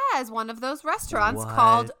Francisco has one of those restaurants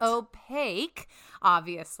called Opaque,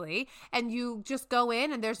 obviously, and you just go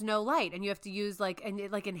in and there's no light and you have to use like, and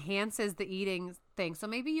it like enhances the eating thing. So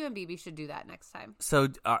maybe you and BB should do that next time. So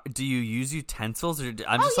do you use utensils? Or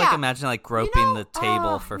I'm just like imagining like groping the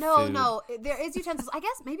table for food. No, there is utensils. I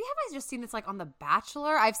guess maybe have I just seen this like on The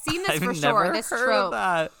Bachelor? I've seen this for never sure. This heard trope. of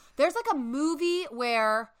that. There's like a movie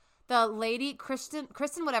where the lady Kristen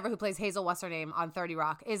whatever, who plays Hazel, what's her name on 30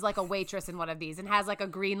 Rock, is like a waitress in one of these and has like a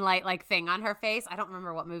green light like thing on her face. I don't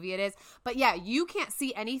remember what movie it is, but yeah, you can't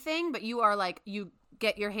see anything, but you are like, you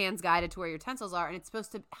get your hands guided to where your utensils are, and it's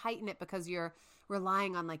supposed to heighten it because you're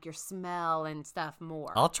relying on like your smell and stuff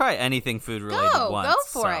more. I'll try anything food related once.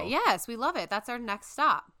 Go for it. Yes, we love it. That's our next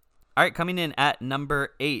stop. All right, coming in at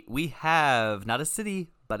number 8, we have not a city,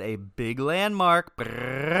 but a big landmark.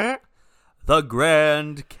 The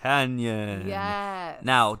Grand Canyon. Yes.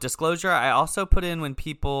 Now, disclosure, I also put in when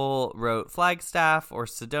people wrote Flagstaff or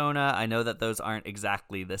Sedona. I know that those aren't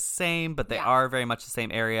exactly the same, but they are very much the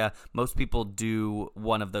same area. Most people do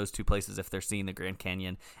one of those two places if they're seeing the Grand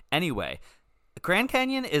Canyon. Anyway, the Grand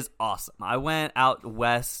Canyon is awesome. I went out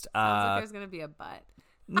west. Sounds like there's going to be a butt.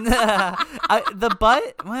 The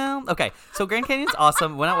butt, well, okay. So Grand Canyon's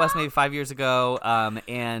awesome. Went out west maybe 5 years ago,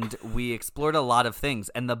 and we explored a lot of things.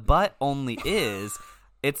 And the butt only is,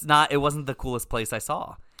 it wasn't the coolest place I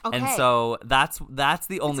saw. Okay. And so that's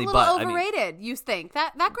the only butt. It's a little overrated, you think.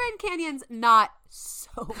 That Grand Canyon's not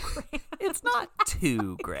so grand. It's not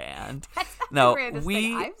too grand. That's not the grandest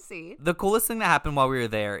thing I've seen. The coolest thing that happened while we were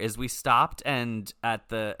there is we stopped and at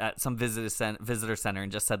some visitor center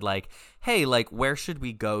and just said like, hey, like, where should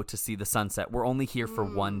we go to see the sunset? We're only here for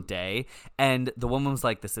one day. And the woman was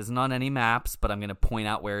like, this isn't on any maps, but I'm going to point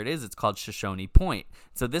out where it is. It's called Shoshone Point.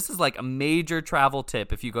 So this is like a major travel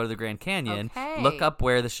tip. If you go to the Grand Canyon, look up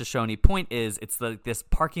where the Shoshone Point is. It's like this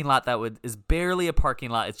parking lot that is barely a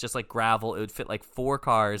parking lot. It's just like gravel. It would fit like 4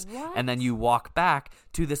 cars. What? And then you walk back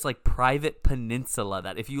to this like private peninsula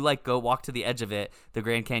that if you like go walk to the edge of it, the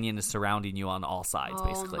Grand Canyon is surrounding you on all sides,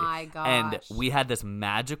 basically. Oh my gosh. And we had this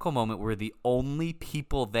magical moment where we're the only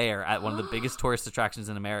people there at one of the biggest tourist attractions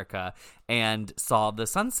in America and saw the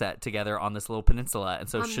sunset together on this little peninsula. And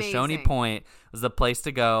so Amazing. Shoshone Point was the place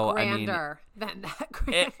to go. Grander than that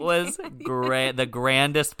Grand It was the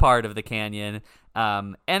grandest part of the canyon.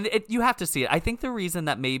 And you have to see it. I think the reason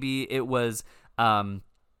that maybe it was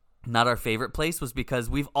not our favorite place was because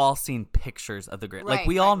we've all seen pictures of the Grand. Right, like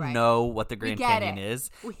we all right. know what the Grand Canyon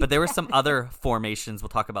is, but there were some it. other formations we'll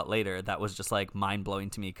talk about later that was just like mind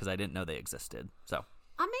blowing to me because I didn't know they existed. So.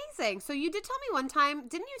 Amazing. So you did tell me one time,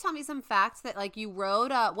 didn't you tell me some facts that like you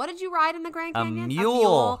rode what did you ride in the Grand Canyon? A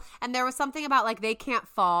mule. And there was something about like they can't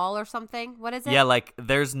fall or something. What is it? Yeah, like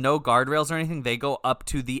there's no guardrails or anything. They go up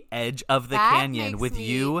to the edge of the canyon with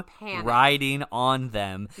you riding on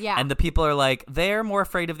them. Yeah. And the people are like, they're more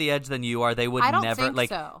afraid of the edge than you are. They would I don't never think like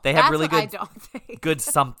so. they have That's really what good I don't think. good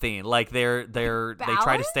something. Like they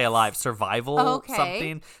try to stay alive. Survival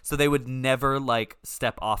something. So they would never like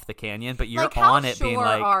step off the canyon, but you're like, on it being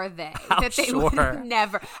like, how sure are they? That they sure would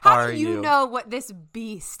never. How are do you you? know what this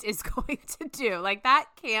beast is going to do? Like that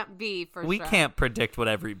can't be for we sure. can't predict what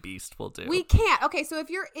every beast will do. We can't. Okay, so if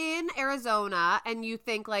you're in Arizona and you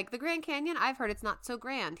think like the Grand Canyon, I've heard it's not so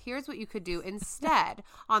grand. Here's what you could do instead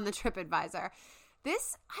on the TripAdvisor.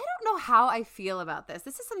 This, I don't know how I feel about this.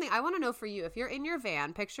 This is something I want to know for you. If you're in your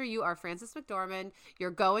van, picture you are Frances McDormand.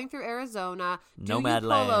 You're going through Arizona. Do you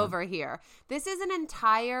pull over here? This is an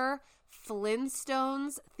entire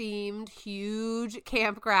Flintstones themed huge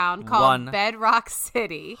campground called Bedrock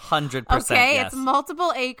City. 100%. Okay, yes. it's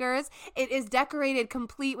multiple acres. It is decorated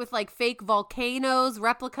complete with like fake volcanoes,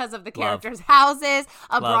 replicas of the characters' houses,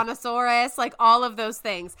 a brontosaurus, like all of those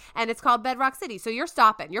things. And it's called Bedrock City. So you're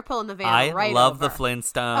stopping. You're pulling the van right over. I love the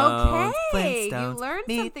Flintstones. Okay, Flintstones. you learn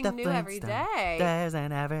something new every day. There's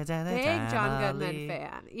an average and a Big John family. Goodman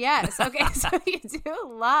fan. Yes. Okay, so you do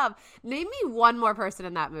love. Name me one more person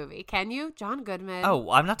in that movie. Can you? John Goodman.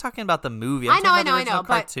 Oh, I'm not talking about the movie. I'm I know, talking about the I original know, but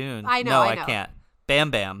cartoon. I know, No, I I know. can't.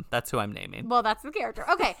 Bam Bam. That's who I'm naming. Well, that's the character.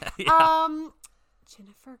 Okay. Yeah.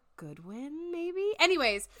 Jennifer Goodwin, maybe?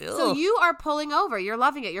 Anyways, so Ugh. you are pulling over. You're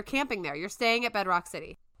loving it. You're camping there. You're staying at Bedrock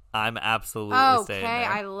City. I'm absolutely staying Okay, there.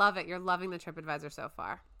 I love it. You're loving the TripAdvisor so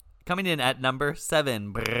far. Coming in at number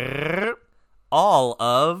 7. Brrr, all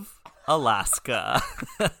of Alaska.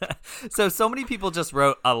 So many people just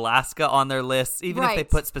wrote Alaska on their lists, even if they Right.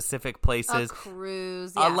 put specific A places.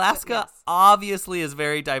 cruise. Yeah, Alaska yes. obviously is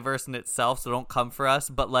very diverse in itself, so don't come for us.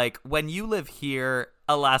 But like when you live here,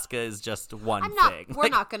 Alaska is just one thing. We're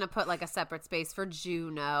Like, not going to put like a separate space for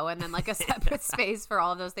Juneau and then like a separate space for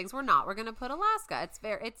all of those things. We're not. We're going to put Alaska.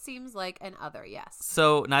 It seems like an other, yes.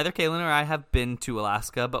 So neither Kaylin or I have been to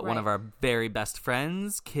Alaska, but one Right. of our very best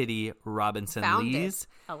friends, Kitty Robinson Founded Lees,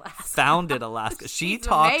 Alaska. founded Alaska. She She's the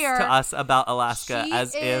talks mayor. to us about Alaska She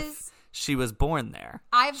as is- if she was born there.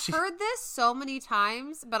 I've heard this so many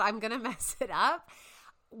times, but I'm going to mess it up.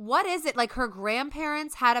 What is it? Like her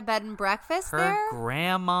grandparents had a bed and breakfast Her there?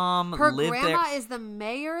 grandmom Her lived grandma there. is the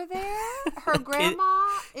mayor there? Her grandma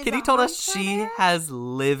is Kitty a told us hunter she there? has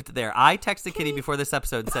lived there. I texted Kitty before this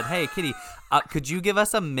episode and said, "Hey, Kitty, could you give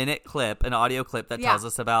us a minute clip, an audio clip that tells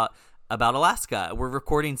us about Alaska? We're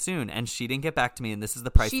recording soon." And she didn't get back to me, and this is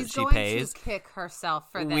the price She's that she going pays. to kick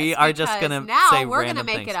herself for this. We are just because gonna now say we're random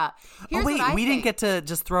gonna make things. it up. Here's Oh wait, what I we didn't think. get to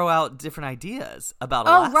just throw out different ideas about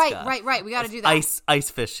Oh, Alaska. right. We got to do that. Ice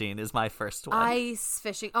fishing is my first one. Ice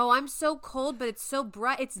fishing. Oh, I'm so cold, but it's so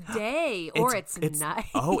bright. It's day or it's night.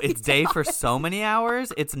 Oh, it's day for so many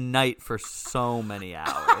hours. It's night for so many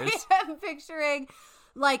hours. I am picturing,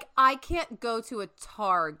 like, I can't go to a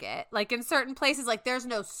Target. Like, in certain places, like, there's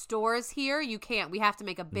no stores here. You can't. We have to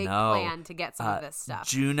make a big No. plan to get some of this stuff.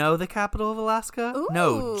 Juneau, the capital of Alaska? Ooh.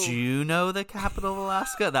 No, Juneau, the capital of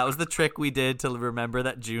Alaska. That was the trick we did to remember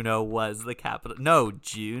that Juneau was the capital. No,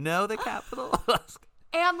 Juneau, the capital of Alaska.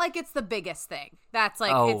 And, like, it's the biggest thing. That's,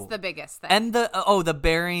 like, Oh. it's the biggest thing. And the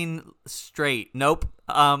Bering Strait. Nope.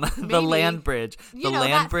 The Maybe. land bridge. You The know,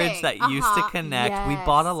 land that bridge thing. that used to connect. We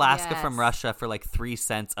bought Yes, Alaska from yes. Russia for like 3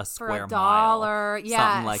 cents a for square $1. mile. Yes.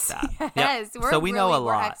 Something like that. Yep. Yes. So we know a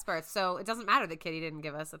We're lot. experts. So it doesn't matter that Kitty didn't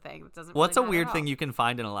give us a thing. It doesn't What's really a matter weird at thing all. you can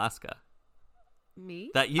find in Alaska?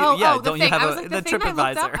 Me? That you- Oh, yeah, the don't you thing. have I was a- like, the thing I looked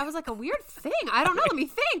up, TripAdvisor? I was like, a weird thing. I don't know. Let me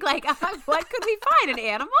think. Like, what could we find? An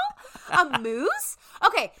animal? A moose?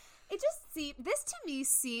 Okay. This to me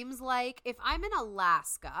seems like if I'm in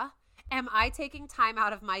Alaska, am I taking time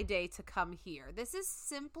out of my day to come here? This is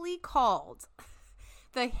simply called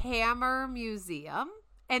the Hammer Museum.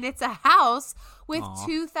 And it's a house with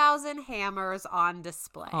 2,000 hammers on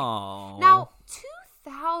display. Oh. Now,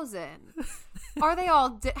 2,000. Are they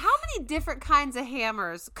all? How many different kinds of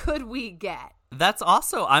hammers could we get? That's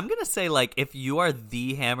also, I'm going to say, like, if you are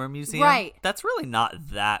the Hammer Museum, Right. that's really not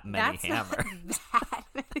that many That's hammers. not that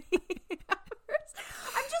many hammers.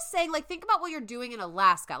 I'm just saying, like, think about what you're doing in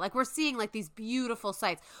Alaska. Like, we're seeing, like, these beautiful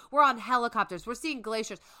sights. We're on helicopters. We're seeing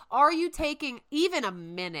glaciers. Are you taking even a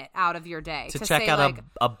minute out of your day to to check say, out like,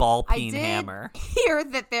 a ball I peen did hammer. hear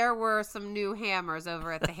that there were some new hammers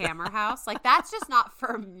over at the Hammer House. Like, that's just not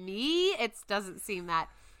for me. It doesn't seem that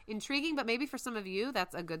intriguing, but maybe for some of you,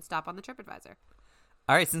 that's a good stop on the TripAdvisor.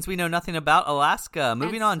 All right, since we know nothing about Alaska,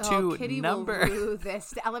 moving on to Kitty number. will rue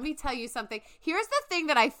this. Let me tell you something. Here's the thing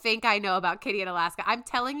that I think I know about Kitty in Alaska. I'm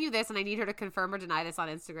telling you this, and I need her to confirm or deny this on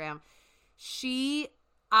Instagram.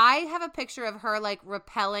 I have a picture of her like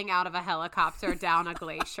rappelling out of a helicopter down a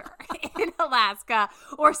glacier in Alaska,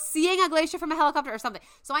 or seeing a glacier from a helicopter or something.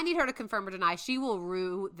 So I need her to confirm or deny. She will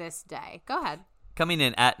rue this day. Go ahead. Coming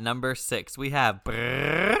in at number 6, we have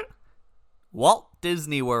Walt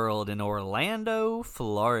Disney World in Orlando,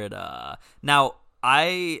 Florida. Now,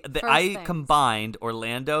 I things. combined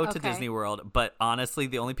Orlando to Okay. Disney World, but honestly,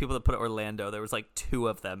 the only people that put Orlando, there was like 2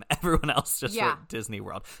 of them. Everyone else just Yeah. wrote Disney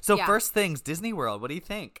World. So Yeah. first things, Disney World. What do you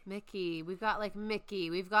think? Mickey. We've got like Mickey.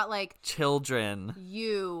 We've got like Children.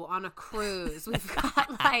 you on a cruise. We've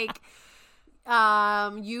got like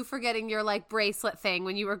You forgetting your like bracelet thing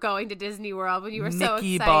when you were going to Disney World when you were so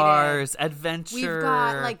Mickey excited. bars, adventure. We've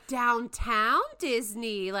got like downtown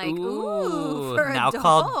Disney, like for now adults.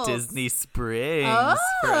 called Disney Springs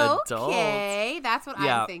for adults. Okay, that's what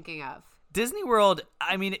Yeah. I'm thinking of. Disney World,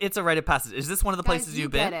 I mean, it's a rite of passage. Is this one of the places Guys, you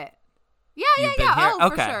you've been? get it. You've been here? Oh,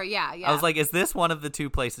 Okay. for sure. Yeah. I was like, is this one of the 2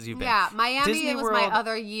 places you've been? Yeah, Miami. Disney It was World- my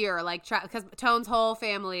other year, like because Tone's whole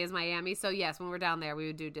family is Miami. So yes, when we're down there, we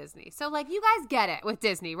would do Disney. So like, you guys get it with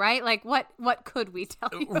Disney, right? Like, what could we tell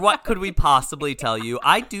you? What could we possibly tell you?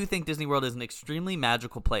 I do think Disney World is an extremely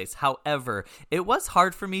magical place. However, it was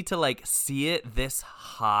hard for me to like see it this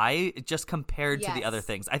high just compared to the Yes. other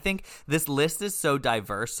things. I think this list is so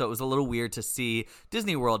diverse, so it was a little weird to see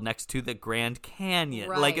Disney World next to the Grand Canyon.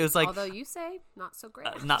 Right. Like it was like although you say not so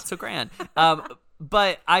great. not so grand.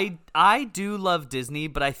 But I do love Disney,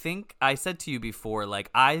 but I think I said to you before,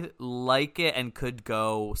 like I like it and could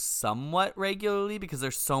go somewhat regularly because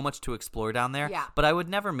there's so much to explore down there. Yeah. But I would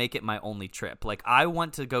never make it my only trip. Like I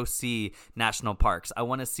want to go see national parks. I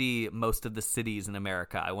want to see most of the cities in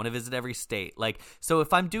America. I want to visit every state. Like so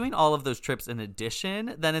if I'm doing all of those trips in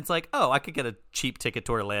addition, then it's like, oh, I could get a cheap ticket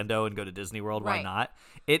to Orlando and go to Disney World. Why Right. not?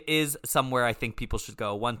 It is somewhere I think people should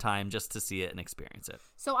go one time just to see it and experience it.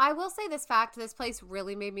 So I will say this fact, this place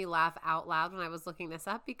really made me laugh out loud when I was looking this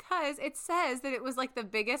up because it says that it was like the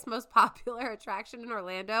biggest, most popular attraction in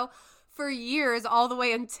Orlando for years, all the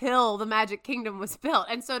way until the Magic Kingdom was built.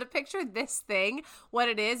 And so to picture this thing, what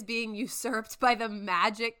it is being usurped by the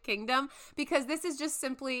Magic Kingdom, because this is just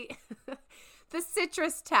simply the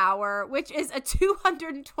Citrus Tower, which is a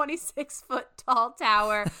 226-foot tall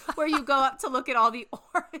tower where you go up to look at all the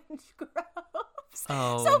orange groves.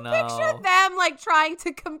 Oh, So no. picture them like trying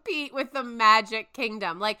to compete with the Magic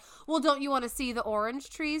Kingdom. Like, well, don't you want to see the orange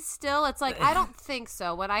trees still? It's like, I don't think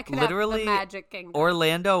so. When I could Literally, have the Magic Kingdom.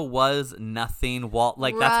 Orlando was nothing. That's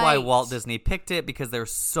why Right. Walt Disney picked it, because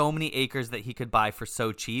there's so many acres that he could buy for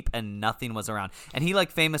so cheap and nothing was around. And he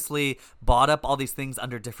like famously bought up all these things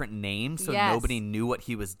under different names, so Yes. nobody knew what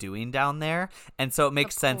he was doing down there. And so it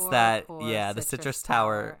makes The sense poor, that poor the Citrus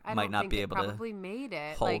Tower I might don't not think be it able probably to made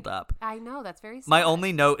it. hold Like, up. I know, that's very sad. My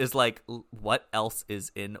only note is like, what else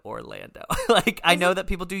is in Orlando? Like, I know that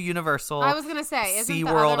people do Universal. I was gonna say, isn't the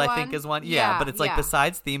SeaWorld, other I think, one? is one. Yeah, but it's like yeah.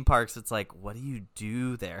 besides theme parks, it's like, what do you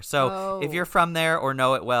do there? So if Oh. you're from there or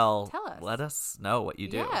know it well, Tell us. let us know what you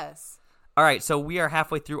do. Yes. All right, so we are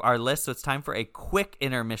halfway through our list, so it's time for a quick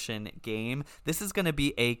intermission game. This is going to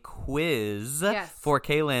be a quiz Yes. for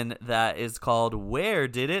Kaylin that is called Where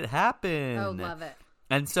Did It Happen? Oh, love it.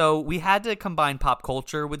 And so we had to combine pop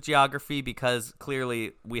culture with geography because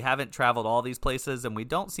clearly we haven't traveled all these places and we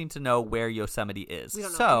don't seem to know where Yosemite is. We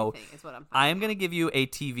don't know So anything, is what I'm I am going to give you a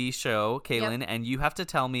TV show, Kaylin, Yep. and you have to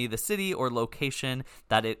tell me the city or location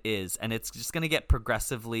that it is. And it's just going to get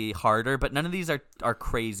progressively harder, but none of these are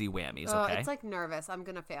crazy whammies, Oh, okay? it's like nervous. I'm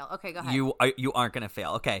gonna fail. Okay, go ahead. You aren't going to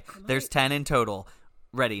fail. Okay, there's 10 in total.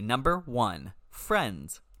 Ready, number 1,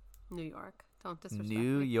 Friends. New York. Don't disrespect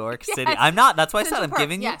New me. York Yes. City. I'm not. That's why I Central said I'm Park.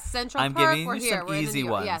 giving you. Yes, Central I'm Park. giving We're you here. some We're in the easy New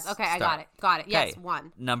York. ones. Yes. Okay, I Start. got it. Got it. Yes, Okay.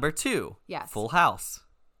 1. Number 2. Yes. Full House.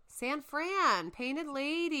 San Fran, Painted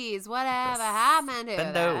Ladies, whatever happened to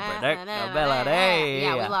Bend it? over, Dick, Melody.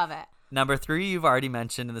 Yeah, we love it. Number 3, you've already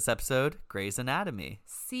mentioned in this episode, Grey's Anatomy.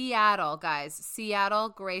 Seattle, guys. Seattle,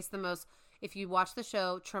 Grace, the most, if you watch the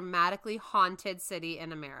show, traumatically haunted city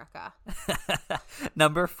in America.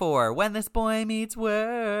 Number 4, When This Boy Meets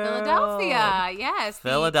World. Philadelphia, yes. the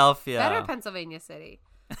Philadelphia. Better Pennsylvania city.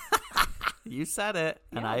 You said it,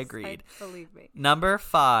 and I Yes, agreed. believe me. Number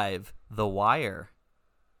 5, The Wire.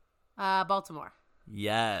 Baltimore.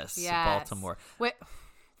 Yes, Yes. Baltimore. Wait,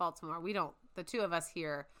 Baltimore. We don't, the two of us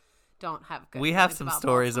here don't have good We have feelings some about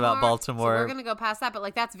stories about Baltimore. So we're going to go past that, but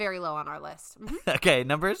like that's very low on our list. Mhm. Okay,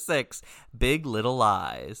 number 6, Big Little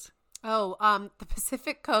Lies. Oh, the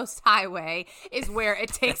Pacific Coast Highway is where it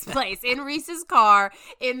takes place, in Reese's car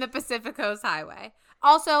in the Pacific Coast Highway.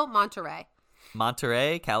 Also, Monterey.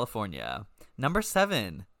 Monterey, California. Number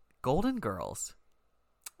 7, Golden Girls.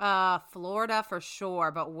 Florida for sure,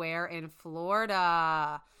 but where in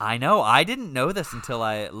Florida? I know. I didn't know this until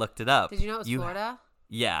I looked it up. Did you know it was Florida?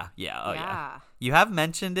 Yeah. Oh, yeah. Yeah. You have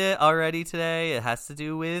mentioned it already today. It has to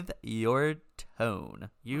do with your tone.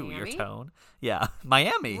 Your Miami? tone. Yeah.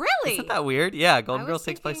 Miami. Really? Isn't that weird? Yeah. Golden I Girls was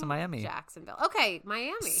takes place in thinking Miami. Jacksonville. Okay,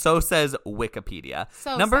 Miami. So says Wikipedia.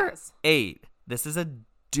 So Number says. 8. This is a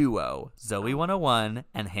duo. Zoe 101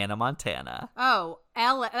 and Hannah Montana. Oh,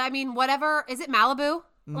 I mean, whatever. Is it Malibu?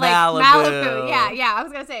 Malibu. Like Malibu. Yeah. I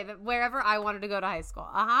was going to say that wherever I wanted to go to high school.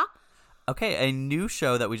 Uh-huh. Okay. A new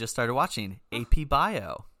show that we just started watching. AP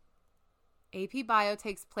Bio. AP Bio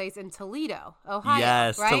takes place in Toledo, Ohio.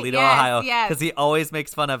 Yes, right? Toledo, Yes, Ohio. Yes. Because he always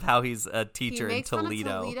makes fun of how he's a teacher He makes in fun of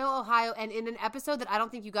Toledo. Toledo, Ohio. And in an episode that I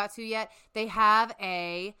don't think you got to yet, they have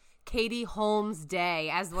a Katie Holmes Day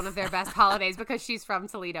as one of their best holidays because she's from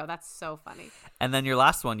Toledo. That's so funny. And then your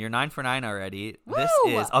last one, you're 9 for 9 already. Woo! This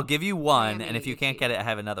is, I'll give you one, Damn and if it, you you can't cheat. get it, I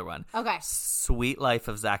have another one. Okay. Sweet Life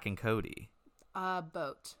of Zach and Cody.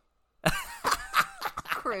 Boat.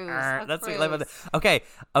 Cruise. That's Sweet Sweet Life of Okay,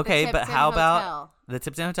 but Tipton how about Hotel. the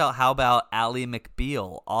Tipton Hotel? How about Ally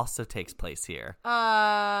McBeal also takes place here?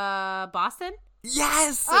 Boston?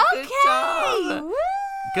 Yes! Okay. Good job! Woo!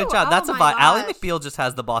 Good job. That's Oh a my vibe. Ally gosh. McBeal just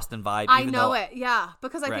has the Boston vibe. I even know though- it, yeah,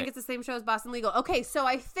 because I Right. think it's the same show as Boston Legal. Okay, so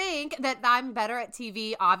I think that I'm better at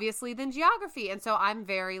TV, obviously, than geography, and so I'm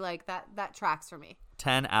very like that tracks for me.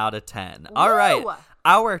 10 out of 10. All right. Woo!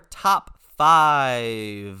 Our top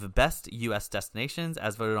 5 best U.S. destinations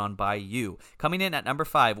as voted on by you. Coming in at number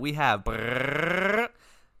 5, we have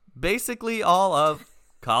basically all of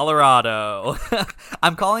Colorado.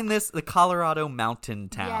 I'm calling this the Colorado mountain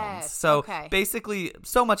towns. Yes, So okay. basically,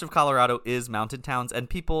 so much of Colorado is mountain towns, and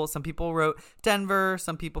some people wrote Denver,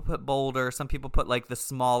 some people put Boulder, some people put like the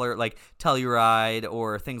smaller, like Telluride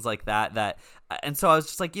or things like that. And so I was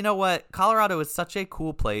just like, you know what? Colorado is such a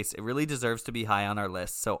cool place. It really deserves to be high on our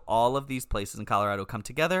list. So all of these places in Colorado come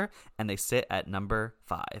together, and they sit at number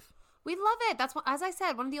 5. We love it. That's what, as I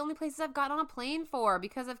said, one of the only places I've gotten on a plane for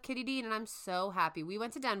because of Kitty Dean, and I'm so happy. We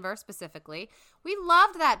went to Denver specifically. We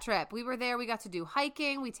loved that trip. We were there. We got to do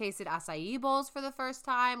hiking. We tasted acai bowls for the first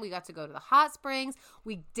time. We got to go to the hot springs.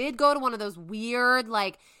 We did go to one of those weird,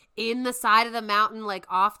 like, in the side of the mountain, like,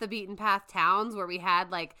 off the beaten path towns where we had,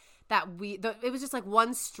 like, it was just, like,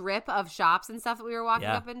 one strip of shops and stuff that we were walking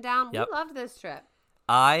Yeah. up and down. Yep. We loved this trip.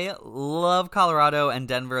 I love Colorado and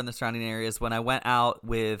Denver and the surrounding areas. When I went out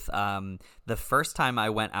with the first time I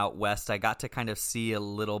went out west, I got to kind of see a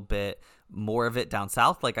little bit more of it down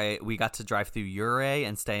south. Like we got to drive through Ouray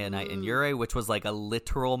and stay a night in Ouray, which was like a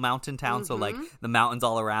literal mountain town. So like the mountains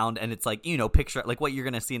all around, and it's like, picture like what you're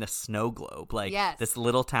gonna see in a snow globe, like Yes. this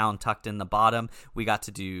little town tucked in the bottom. We got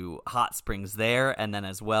to do hot springs there, and then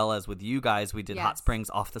as well as with you guys, we did hot Yes. springs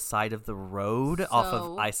off the side of the road off of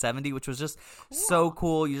So I-70, which was just so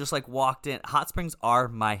cool. You just like walked in. Hot springs are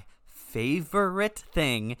my favorite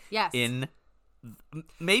thing Yes. in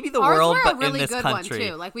maybe the Ours world, were but a really in this good country. one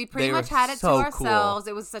too. Like we pretty They much were had it so to cool. ourselves.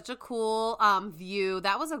 It was such a cool view.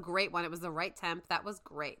 That was a great one. It was the right temp. That was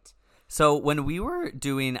great. So when we were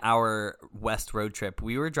doing our West road trip,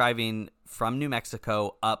 we were driving from New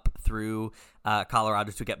Mexico up through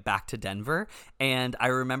Colorado to get back to Denver. And I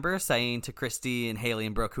remember saying to Christy and Haley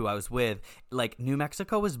and Brooke, who I was with, like, New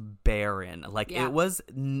Mexico was barren. Like, Yeah.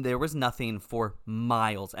 there was nothing for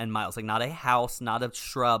miles and miles. Like, not a house, not a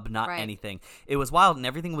shrub, not Right. anything. It was wild, and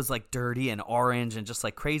everything was, like, dirty and orange and just,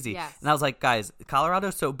 like, crazy. Yes. And I was like, guys,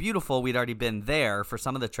 Colorado's so beautiful. We'd already been there for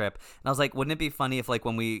some of the trip. And I was like, wouldn't it be funny if, like,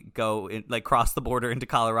 when we go, cross the border into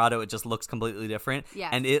Colorado, it just looks completely different? Yes.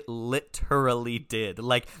 And it literally did.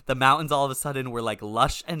 Like, the mountains all of a sudden were, like,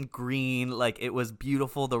 lush and green. Like, it was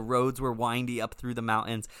beautiful. The roads were windy up through the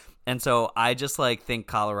mountains. And so I just, like, think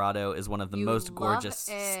Colorado is one of the You most love gorgeous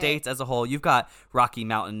it. states as a whole. You've got Rocky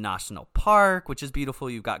Mountain National Park, which is beautiful.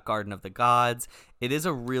 You've got Garden of the Gods. It is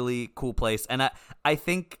a really cool place. And I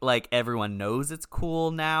think, like, everyone knows it's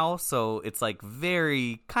cool now. So it's, like,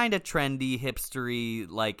 very kind of trendy, hipstery,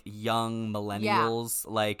 like, young millennials,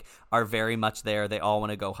 like, are very much there. They all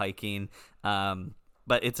want to go hiking.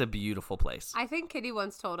 But it's a beautiful place. I think Kitty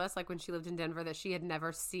once told us, like when she lived in Denver, that she had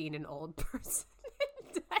never seen an old person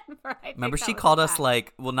in Denver. I think Remember, that she was called a us, fact.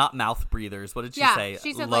 like, well, not mouth breathers. What did she Yeah, say?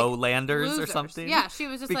 she said, like, Lowlanders or losers. something? Yeah, she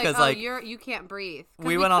was just Because, like, oh, you can't breathe. 'Cause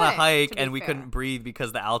we went on a couldn't, hike to be and we fair. couldn't breathe because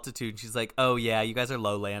of the altitude. She's like, oh, yeah, you guys are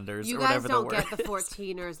lowlanders You or guys whatever don't the word get the is.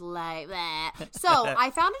 14ers like that. So I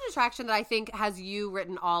found an attraction that I think has you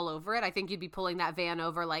written all over it. I think you'd be pulling that van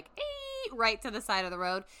over like right to the side of the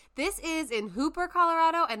road. This is in Hooper,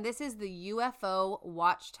 Colorado, and this is the UFO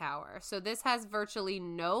Watchtower. So this has virtually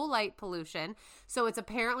no light pollution. So it's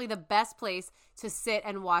apparently the best place to sit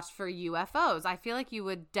and watch for UFOs. I feel like you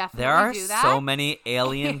would definitely There are do that. so many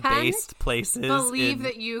alien-based places. Believe in,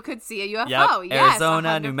 that you could see a UFO. Yep, Yes,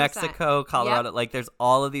 Arizona, New 100%. Mexico, Colorado. Yep. Like, there's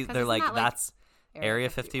all of these. 'Cause They're isn't like, that, like, that's Area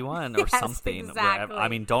 51 or Yes, something. exactly. I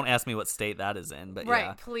mean, don't ask me what state that is in, but Right,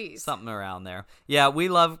 yeah, please. something around there. Yeah, we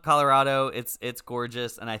love Colorado. It's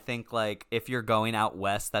gorgeous, and I think, like, if you're going out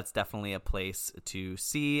west, that's definitely a place to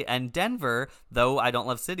see. And Denver, though I don't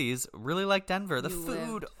love cities, really like Denver. The You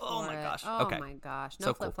food, lived oh for my it. gosh. Oh Okay, my gosh. No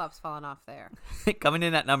So cool. flip-flops falling off there. coming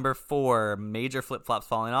in at number 4, major flip-flops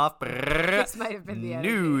falling off. This might have been the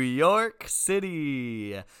New York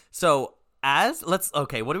City. So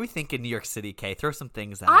what do we think in New York City, Kay? Throw some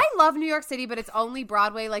things out. I love New York City, but it's only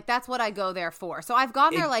Broadway. Like, that's what I go there for. So I've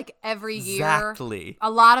gone there like every year. Exactly. A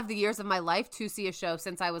lot of the years of my life to see a show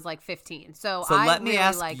since I was like 15. So I let me really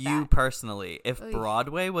ask like you that. personally, if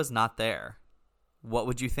Broadway was not there, what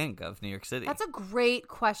would you think of New York City? That's a great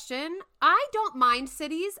question. I don't mind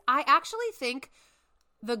cities. I actually think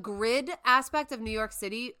the grid aspect of New York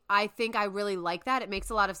City, I think I really like that. It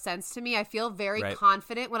makes a lot of sense to me. I feel very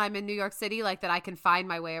confident when I'm in New York City, like that I can find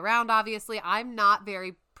my way around, obviously. I'm not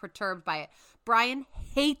very perturbed by it. Brian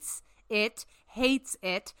hates it,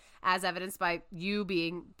 as evidenced by you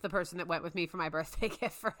being the person that went with me for my birthday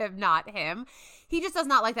gift for him, not him. He just does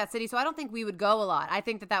not like that city, so I don't think we would go a lot. I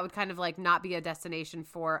think that would kind of like not be a destination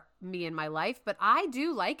for me in my life, but I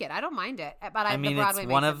do like it. I don't mind it, but I mean, the Broadway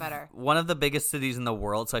makes it better. One of the biggest cities in the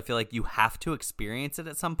world, so I feel like you have to experience it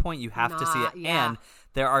at some point. You have to see it, and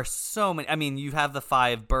there are so many. I mean, you have the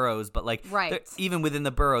 5 boroughs, but like even within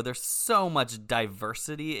the borough, there's so much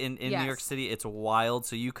diversity in New York City. It's wild.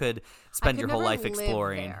 So you could spend your whole life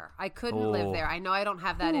exploring. There. I couldn't live there. I know I don't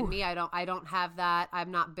have that in me. I don't have that.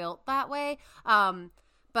 I'm not built that way.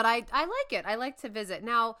 But I like it. I like to visit.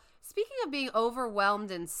 Now, speaking of being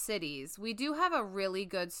overwhelmed in cities, we do have a really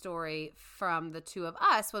good story from the two of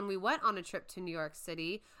us when we went on a trip to New York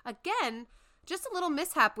City. Again, just a little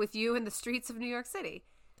mishap with you in the streets of New York City.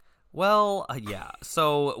 Well, yeah.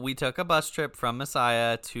 So we took a bus trip from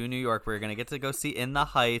Messiah to New York. We were going to get to go see In the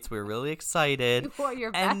Heights. We were really excited. You wore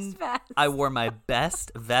your best vest. I wore my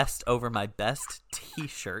best vest over my best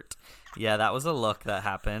T-shirt. Yeah, that was a look that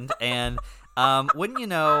happened. And wouldn't you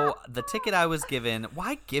know, the ticket I was given,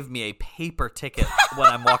 why give me a paper ticket when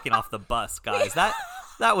I'm walking off the bus, guys?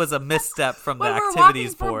 That was a misstep from the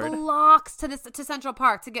activities board. We're walking for blocks to Central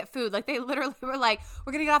Park to get food. Like, they literally were like,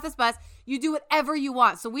 we're going to get off this bus. You do whatever you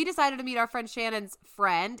want. So we decided to meet our friend Shannon's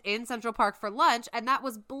friend in Central Park for lunch, and that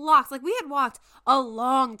was blocks. Like, we had walked a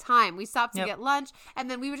long time. We stopped to get lunch,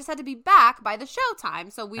 and then we just had to be back by the show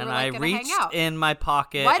time. So we were like going to hang out. And I reached in my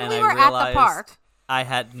pocket, when we were at the park, I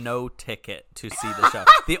had no ticket to see the show.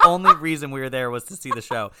 The only reason we were there was to see the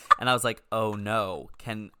show. And I was like, oh no,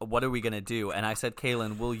 what are we going to do? And I said,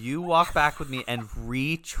 Kaylin, will you walk back with me and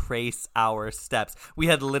retrace our steps? We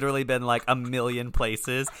had literally been like a million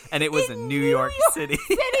places, and it was in New York City.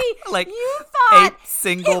 Like, you thought a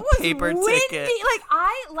single paper ticket. Like,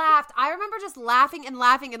 I laughed. I remember just laughing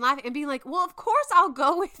and being like, well, of course I'll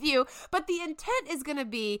go with you. But the intent is going to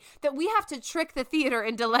be that we have to trick the theater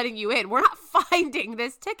into letting you in. We're not finding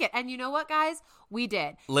this ticket. And you know what, guys? We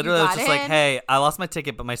did. Literally, I was just like, hey, I lost my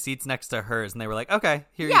ticket, but my seat's next to hers. And they were like, okay,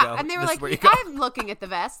 here you go. Yeah, and they were like, I'm looking at the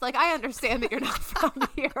vest. Like, I understand that you're not from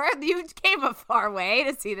here. You came a far way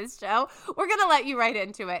to see this show. We're going to let you right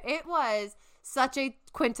into it. It was such a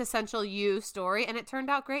quintessential you story, and it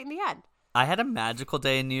turned out great in the end. I had a magical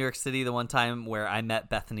day in New York City the one time where I met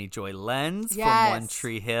Bethany Joy Lenz from One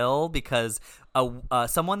Tree Hill, because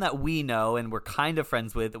someone that we know and we're kind of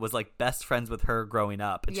friends with was like best friends with her growing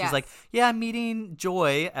up. And she's like, yeah, I'm meeting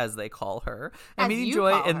Joy, as they call her. I'm meeting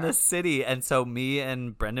Joy in the city. And so me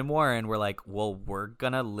and Brendan Warren were like, well, we're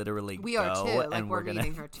going to literally go. Are too. And we're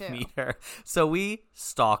meeting her too. Meet her. So we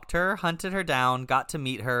stalked her, hunted her down, got to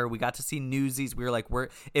meet her. We got to see Newsies. We were like,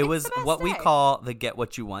 it was what we call the get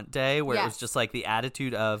what you want day, where it was just like the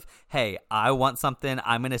attitude of, hey, I want something.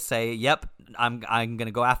 I'm going to say, yep, I'm going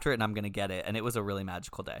to go after it and I'm going to get it. And it was a really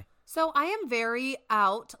magical day. So I am very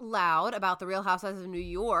out loud about The Real Housewives of New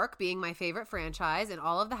York being my favorite franchise and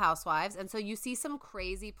all of the housewives. And so you see some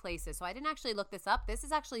crazy places. So I didn't actually look this up. This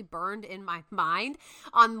is actually burned in my mind.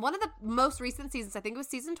 On one of the most recent seasons, I think it was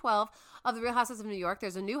season 12 of The Real Housewives of New York,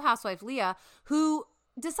 there's a new housewife, Leah, who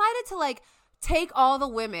decided to like take all the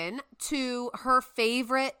women to her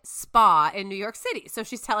favorite spa in New York City. So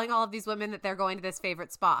she's telling all of these women that they're going to this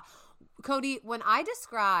favorite spa. Cody, when I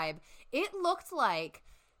describe, it looked like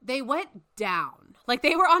they went down. Like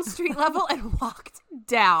they were on street level and walked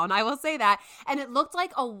down. I will say that. And it looked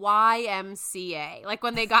like a YMCA. Like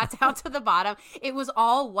when they got down to the bottom, it was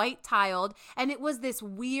all white tiled. And it was this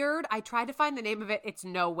weird, I tried to find the name of it, it's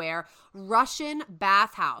nowhere, Russian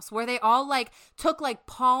bathhouse where they all like took like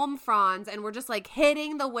palm fronds and were just like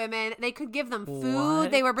hitting the women. They could give them food.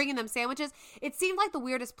 What? They were bringing them sandwiches. It seemed like the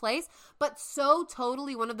weirdest place, but so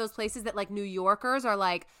totally one of those places that like New Yorkers are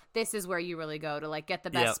like, this is where you really go to like get the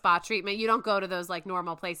best spa treatment. You don't go to those like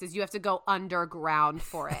normal places. You have to go underground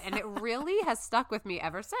for it. And it really has stuck with me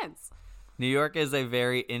ever since. New York is a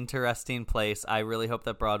very interesting place. I really hope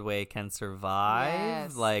that Broadway can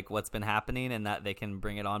survive like what's been happening and that they can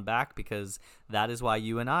bring it on back, because that is why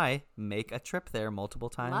you and I make a trip there multiple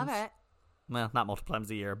times. Love it. Well, not multiple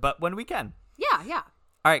times a year, but when we can. Yeah, yeah.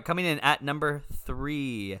 All right, coming in at number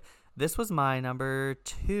 3. This was my number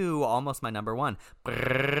 2, almost my number 1.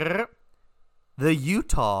 Brrr. The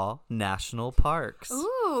Utah National Parks.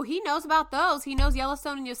 Ooh, he knows about those. He knows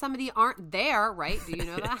Yellowstone and Yosemite aren't there, right? Do you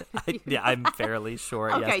know that? I'm fairly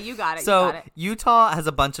sure. Okay, yes. you got it. So you got it. Utah has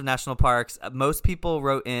a bunch of national parks. Most people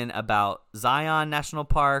wrote in about Zion National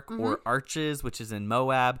Park or Arches, which is in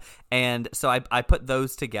Moab. And so I put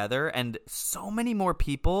those together, and so many more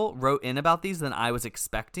people wrote in about these than I was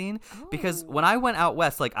expecting. Because when I went out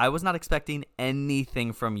west, like I was not expecting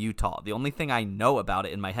anything from Utah. The only thing I know about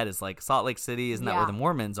it in my head is like Salt Lake City. Isn't that where the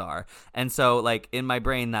Mormons are? And so like in my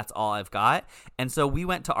brain, that's all I've got. And so we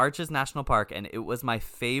went to Arches National Park, and it was my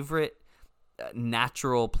favorite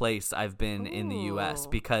natural place I've been in the U.S.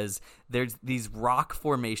 because there's these rock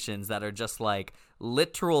formations that are just like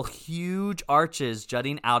literal huge arches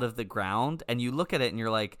jutting out of the ground, and you look at it and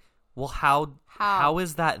you're like, well, how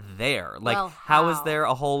is that there? Like, Well, how is there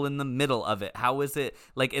a hole in the middle of it? How is it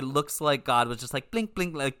like? It looks like God was just like blink,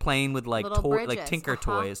 blink, like playing with like Little like bridges. Tinker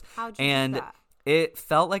toys, How'd you do and that? it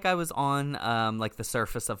felt like I was on like the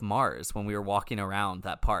surface of Mars when we were walking around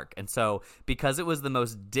that park. And so because it was the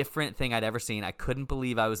most different thing I'd ever seen, I couldn't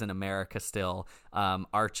believe I was in America still.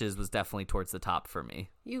 Arches was definitely towards the top for me.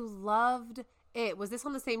 You loved it. Was this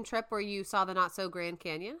on the same trip where you saw the Not So Grand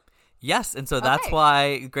Canyon? Yes, and so that's Okay.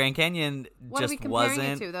 why Grand Canyon What are we just comparing it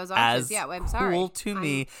wasn't to? Those arches? as Yeah, I'm sorry. cool to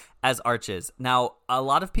me as Arches. Now, a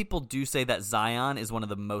lot of people do say that Zion is one of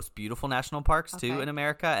the most beautiful national parks too Okay. in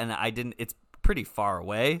America, and it's pretty far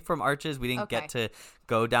away from Arches. We didn't get to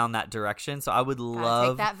go down that direction, so I would Gotta love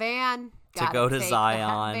take that van. to go to take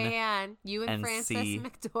Zion that van. You and and Francis see.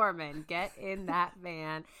 McDormand get in that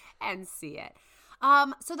van and see it.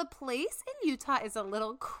 So the place in Utah is a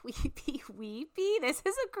little creepy weepy. This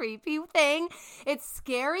is a creepy thing. It's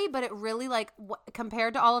scary, but it really like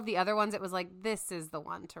compared to all of the other ones, it was like, this is the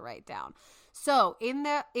one to write down. So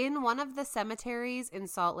in one of the cemeteries in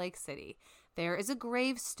Salt Lake City, there is a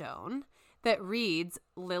gravestone that reads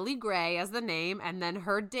Lily Gray as the name, and then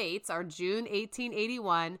her dates are June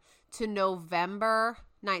 1881 to November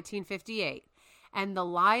 1958. And the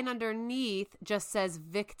line underneath just says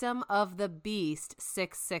victim of the beast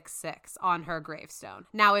 666 on her gravestone.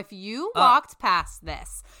 Now, if you walked past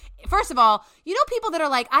this, first of all, you know people that are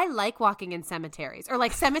like, I like walking in cemeteries, or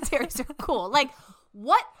like cemeteries are cool. Like,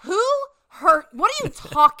 what? Who? What are you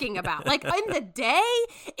talking about? Like in the day,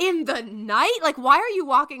 in the night? Like, why are you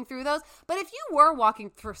walking through those? But if you were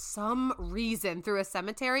walking for some reason through a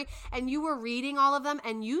cemetery and you were reading all of them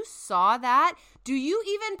and you saw that, do you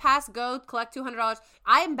even pass go, collect $200?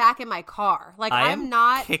 I am back in my car. Like, I'm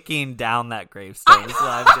not kicking down that gravestone is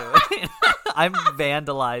what I'm doing. I'm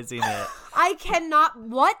vandalizing it. I cannot.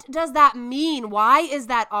 What does that mean? Why is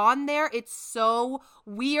that on there? It's so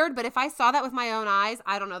weird. But if I saw that with my own eyes,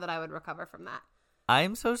 I don't know that I would recover from that.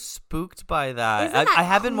 I'm so spooked by that. Isn't that I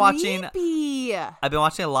have been watching. creepy? I've been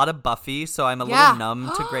watching a lot of Buffy, so I'm a Yeah. little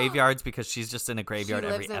numb to graveyards because she's just in a graveyard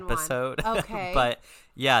every lives in one. episode. Okay. But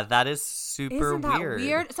yeah, that is super Isn't that weird.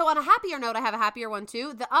 weird? So on a happier note, I have a happier one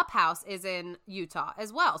too. The Up House is in Utah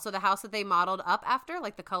as well. So the house that they modeled Up after,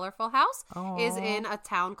 like the colorful house, is in a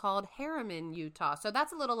town called Harriman, Utah. So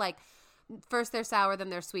that's a little like first they're sour, then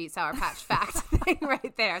they're sweet, Sour Patch fact thing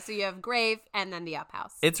right there. So you have Grave and then the Up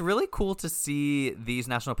House. It's really cool to see these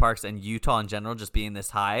national parks and Utah in general just being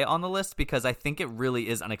this high on the list because I think it really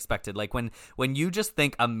is unexpected. Like when you just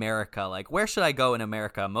think America, like where should I go in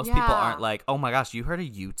America? Most people aren't like, oh my gosh, you heard of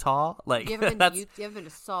Utah? Like You ever that's been to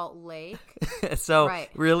Salt Lake? so Right.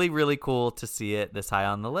 really, really cool to see it this high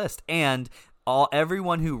on the list. And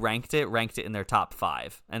everyone who ranked it in their top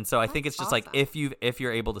 5. And so I think it's just awesome. like if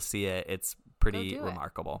you're able to see it, it's pretty Go do it.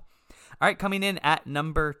 remarkable. All right, coming in at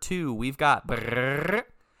number 2, we've got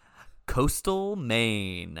Coastal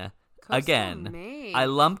Maine. Again, Maine. I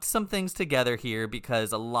lumped some things together here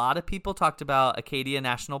because a lot of people talked about Acadia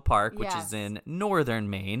National Park, which Yes. is in northern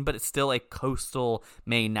Maine, but it's still a coastal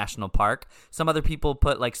Maine national park. Some other people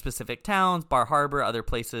put like specific towns, Bar Harbor, other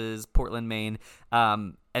places, Portland, Maine.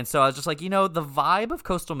 And so I was just like, the vibe of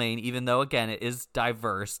coastal Maine, even though, again, it is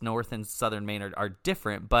diverse, north and southern Maine are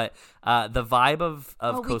different, but the vibe of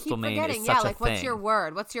coastal Maine is such a thing. what's your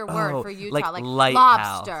word? What's your word for Utah? like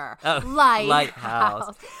lighthouse. lighthouse. Lobster.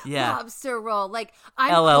 Lighthouse. Yeah. Lobster roll. Like,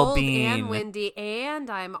 I'm LL cold Bean. and windy and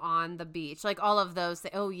I'm on the beach. Like, all of those.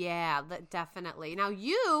 Oh, yeah, definitely. Now,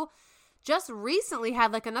 you just recently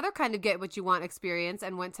had like another kind of get what you want experience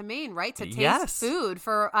and went to Maine, right? To taste Yes. food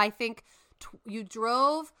for, I think, you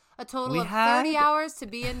drove a total We of had- 30 hours to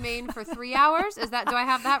be in Maine for 3 hours. Do I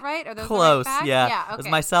have that right? Are those the right Close, facts? yeah. Yeah, It was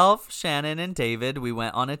okay. myself, Shannon, and David. We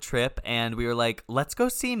went on a trip, and we were like, let's go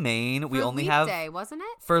see Maine. We For only Leap have... Day, wasn't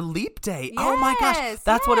it? For Leap Day. Oh my gosh. Yes,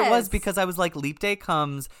 That's what it was yes. because I was like, Leap Day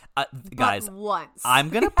comes. Guys, But once. I'm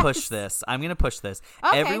going to push this.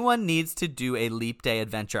 Okay. Everyone needs to do a Leap Day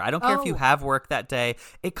adventure. I don't care if you Oh. have work that day.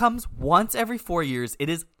 It comes once every 4 years. It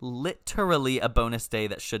is literally a bonus day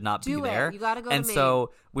that should not Do be it. there. You gotta go to And Maine.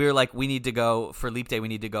 so we were like, we need to go for Leap Day. We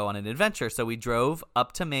need to go on an adventure. So we drove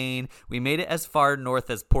up to Maine. We made it as far north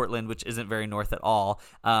as Portland, which isn't very north at all.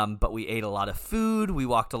 But we ate a lot of food. We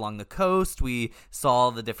walked along the coast. We saw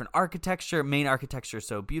the different architecture. Maine architecture is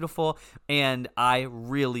so beautiful. And I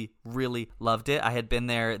really, really loved it. I had been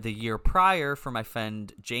there the year prior for my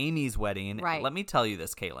friend Jamie's wedding. Right. Let me tell you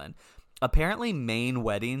this, Caitlin. Apparently, Maine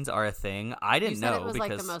weddings are a thing. I You didn't said know it was because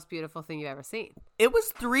like the most beautiful thing you've ever seen. it was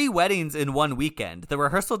 3 weddings in one weekend. The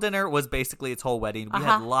rehearsal dinner was basically its whole wedding. We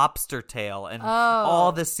had lobster tail and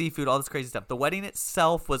all this seafood, all this crazy stuff. The wedding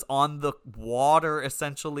itself was on the water,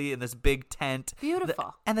 essentially, in this big tent.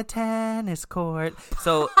 Beautiful. And the tennis court.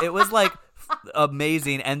 So it was like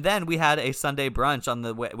amazing. And then we had a Sunday brunch on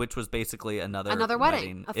which was basically another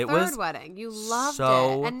wedding. A it third was wedding. You loved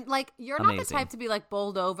so it. And like you're not the amazing. type to be like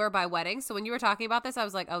bowled over by weddings. So when you were talking about this, I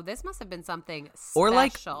was like, oh, this must have been something special. or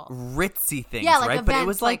like ritzy things, Yeah, like right? But it events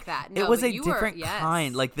was like that. it No, was but a you were- different yes.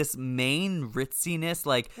 kind. Like this Maine ritziness,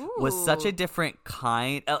 like was such a Ooh. different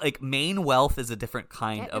kind. Like Maine wealth is a different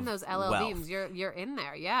kind Get of in those wealth. LLDs. You're in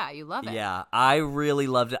there. Yeah, you love it. Yeah, I really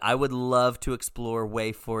loved it. I would love to explore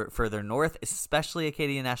way further north, especially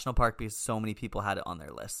Acadia National Park, because so many people had it on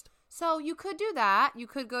their list. So you could do that. You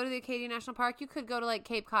could go to the Acadia National Park. You could go to like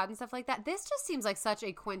Cape Cod and stuff like that. This just seems like such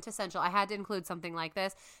a quintessential. I had to include something like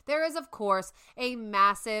this. There is, of course, a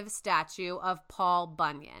massive statue of Paul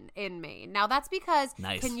Bunyan in Maine. Now that's because,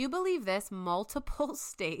 Nice. Can you believe this? Multiple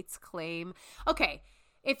states claim. Okay,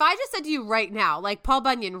 if I just said to you right now, like Paul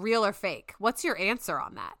Bunyan, real or fake, what's your answer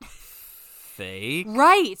on that? Fake.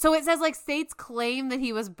 Right. So it says like states claim that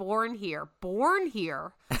he was born here. Born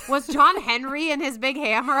here? Was John Henry and his big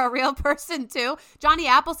hammer a real person too? Johnny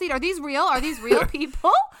Appleseed? Are these real? Are these real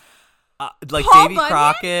people? Like Paul Davy Bunyan?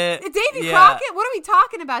 Crockett. Davy Yeah. Crockett? What are we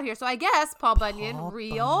talking about here? So I guess Paul Bunyan, Paul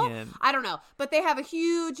real? Bunyan. I don't know. But they have a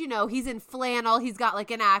huge, he's in flannel. He's got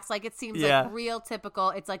like an axe. Like it seems Yeah. like real typical.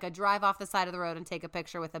 It's like a drive off the side of the road and take a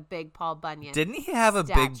picture with a big Paul Bunyan. Didn't he have a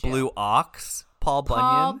big statue. blue ox? Paul Bunyan.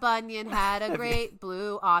 Paul Bunyan had a great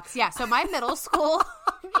blue ox. Yeah, so my middle school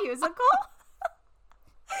musical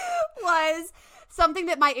was something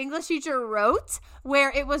that my English teacher wrote where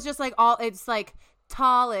it was just like it's like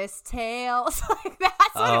tallest tales. Like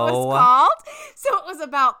that's what it was Oh. called. So it was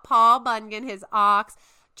about Paul Bunyan, his ox,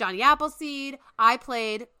 Johnny Appleseed. I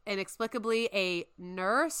played inexplicably a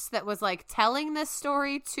nurse that was like telling this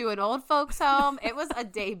story to an old folks home. It was a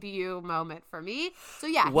debut moment for me. So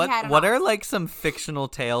yeah, he had an What ox. are like some fictional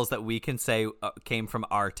tales that we can say came from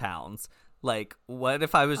our towns? Like, what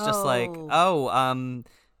if I was just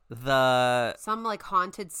some like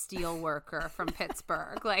haunted steel worker from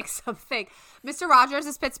Pittsburgh, like something. Mr. Rogers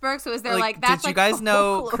is Pittsburgh, so is there like that's did you like guys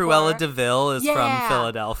know folklore? Cruella DeVille is from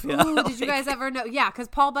Philadelphia? Ooh, did you guys ever know? Yeah, because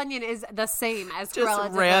Paul Bunyan is the same as just Cruella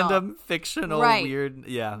DeVille. random fictional Right. weird?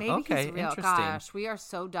 Yeah. Maybe okay. he's real. Interesting. Gosh, we are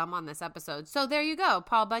so dumb on this episode. So there you go,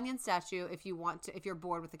 Paul Bunyan statue. If you're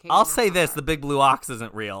bored with the Acadia I'll say National this: Park. the big blue ox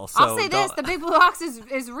isn't real. So I'll say this: the big blue ox is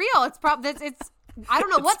real. It's probably it's. I don't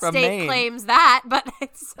know It's what from state Maine. claims that, but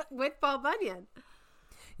it's with Paul Bunyan.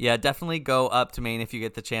 Yeah, definitely go up to Maine if you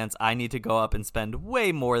get the chance. I need to go up and spend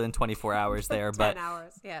way more than 24 hours there, 10 but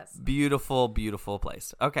hours, yes. beautiful, beautiful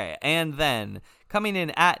place. Okay, and then coming in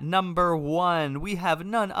at number 1, we have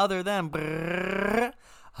none other than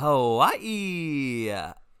Hawaii.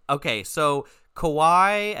 Okay, so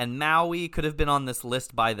Kauai and Maui could have been on this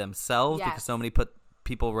list by themselves Yes. because so many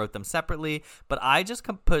people wrote them separately, but I just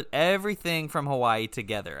put everything from Hawaii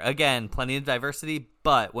together. Again, plenty of diversity,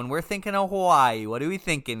 but when we're thinking of Hawaii, what are we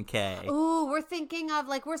thinking, Kay? Ooh, we're thinking of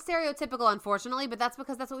we're stereotypical, unfortunately, but that's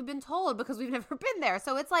because that's what we've been told because we've never been there.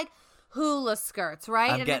 So it's like hula skirts, right?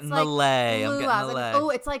 I'm and getting it's like the lei. I'm getting luau's, the and- lei. Oh,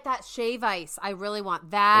 it's like that shave ice. I really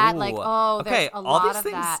want that. Like, Ooh. oh, there's okay, a all lot these of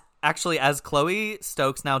things. that. Actually, as Chloe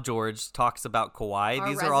Stokes, now George, talks about Kauai, Our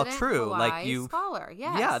these are all resident true. Hawaii Like you, scholar,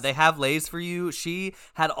 yes. yeah, they have leis for you. She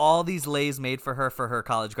had all these leis made for her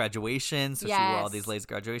college graduation, so she wore all Yes. these leis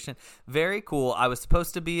graduation. Very cool. I was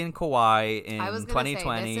supposed to be in Kauai in I was gonna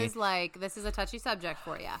 2020. say this is a touchy subject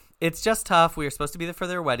for you. It's just tough. We were supposed to be there for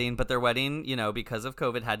their wedding, but their wedding, because of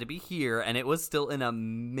COVID, had to be here, and it was still an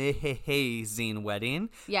amazing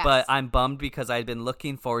wedding. Yes. But I'm bummed because I'd been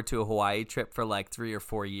looking forward to a Hawaii trip for like 3 or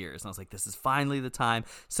 4 years. years. And I was like, this is finally the time.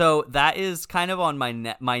 So that is kind of on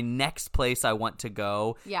my next place I want to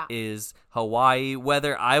go is Hawaii.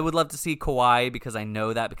 Whether I would love to see Kauai because I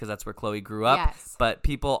know that because that's where Chloe grew up. Yes. But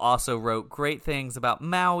people also wrote great things about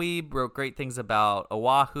Maui, wrote great things about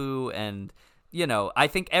Oahu. And, I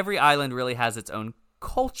think every island really has its own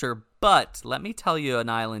culture, but let me tell you an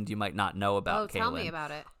island you might not know about, Kaylin. Tell me about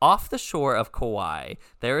it. Off the shore of Kauai,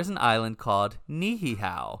 there is an island called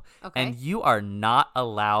Niihau, and you are not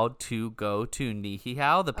allowed to go to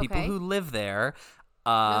Niihau. The people who live there,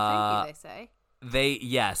 no, thank you, they say.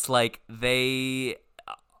 They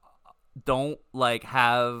don't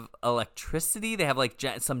have electricity. They have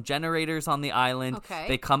some generators on the island.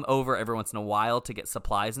 They come over every once in a while to get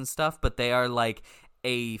supplies and stuff, but they are like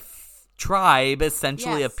a tribe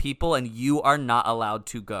essentially of people, and you are not allowed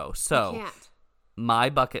to go. So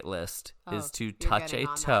my bucket list is to touch a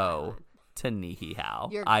toe to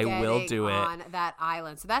Niihau. I will do it on that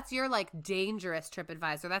island. So that's your dangerous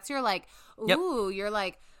TripAdvisor. That's your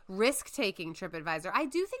your risk-taking TripAdvisor. I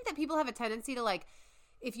do think that people have a tendency to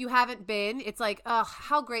if you haven't been, it's like,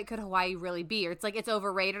 how great could Hawaii really be? Or it's like it's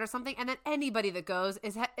overrated or something. And then anybody that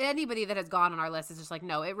has gone on our list is just like,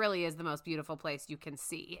 no, it really is the most beautiful place you can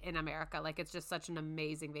see in America. It's just such an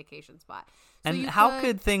amazing vacation spot. So and how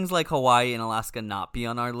could things like Hawaii and Alaska not be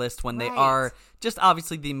on our list when they are just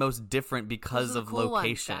obviously the most different because of cool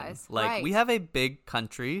location? Ones, we have a big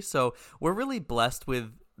country, so we're really blessed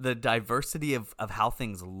with the diversity of how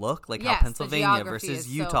things look, how Pennsylvania versus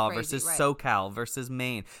Utah versus SoCal versus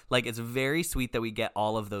Maine. It's very sweet that we get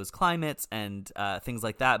all of those climates and things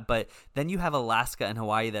like that. But then you have Alaska and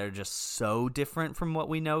Hawaii that are just so different from what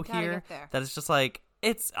we know here that it's just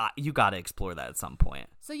it's you got to explore that at some point.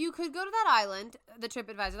 So you could go to that island, the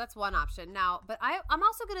TripAdvisor. That's one option. Now, but I'm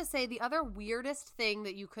also going to say the other weirdest thing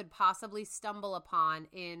that you could possibly stumble upon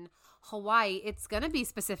in Hawaii, it's going to be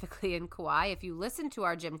specifically in Kauai. If you listen to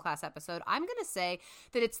our gym class episode, I'm going to say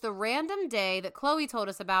that it's the random day that Chloe told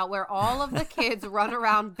us about where all of the kids run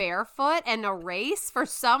around barefoot and a race for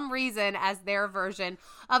some reason as their version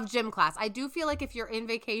of gym class. I do feel like if you're in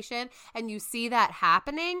vacation and you see that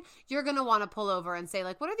happening, you're going to want to pull over and say,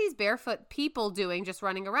 what are these barefoot people doing just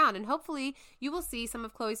running around? And hopefully you will see some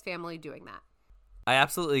of Chloe's family doing that. I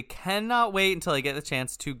absolutely cannot wait until I get the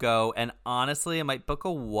chance to go. And honestly, I might book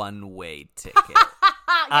a one-way ticket.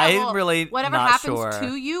 I'm really whatever not happens sure.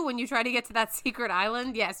 to you when you try to get to that secret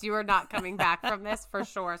island, yes, you are not coming back from this for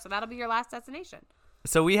sure. So that'll be your last destination.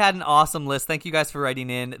 So we had an awesome list. Thank you guys for writing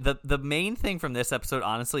in. The main thing from this episode,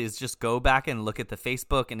 honestly, is just go back and look at the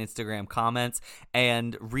Facebook and Instagram comments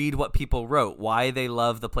and read what people wrote, why they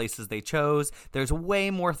love the places they chose. There's way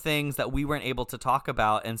more things that we weren't able to talk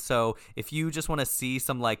about. And so if you just want to see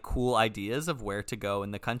some cool ideas of where to go in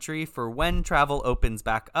the country for when travel opens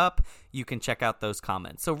back up, you can check out those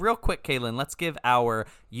comments. So real quick, Kaylin, let's give our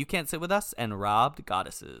You Can't Sit With Us and Robbed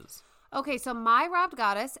Goddesses. Okay, so my Robbed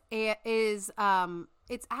Goddess is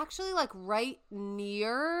it's actually right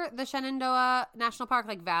near the Shenandoah National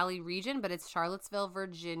Park, Valley region, but it's Charlottesville,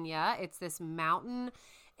 Virginia. It's this mountain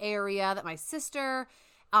area that my sister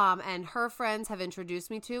and her friends have introduced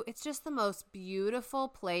me to. It's just the most beautiful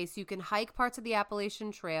place. You can hike parts of the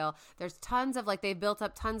Appalachian Trail. There's tons of they've built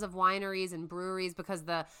up tons of wineries and breweries because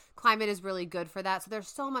the climate is really good for that. So there's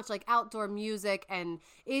so much outdoor music and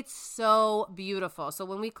it's so beautiful. So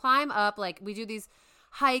when we climb up, we do these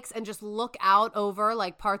hikes and just look out over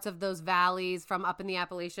parts of those valleys from up in the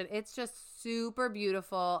Appalachian. It's just super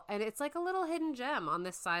beautiful. And it's a little hidden gem on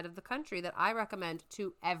this side of the country that I recommend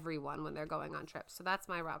to everyone when they're going on trips. So that's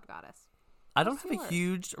my Robbed Goddess. I don't have a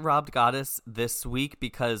huge Robbed Goddess this week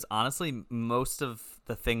because honestly, most of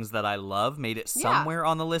the things that I love made it somewhere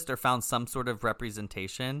on the list or found some sort of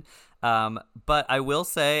representation. But I will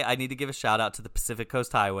say I need to give a shout out to the Pacific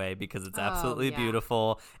Coast Highway because it's absolutely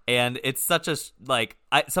beautiful. And it's such a,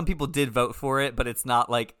 some people did vote for it, but it's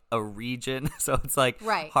not a region. So it's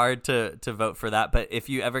hard to vote for that. But if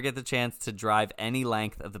you ever get the chance to drive any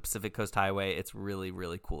length of the Pacific Coast Highway, it's really,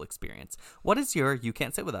 really cool experience. What is your You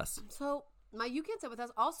Can't Sit With Us? So my You Can't Sit With Us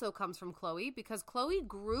also comes from Chloe because Chloe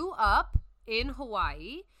grew up in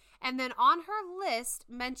Hawaii and then on her list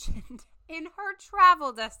mentioned in her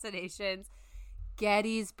travel destinations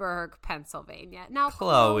Gettysburg, Pennsylvania. Now,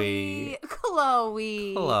 Chloe.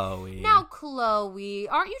 Now, Chloe,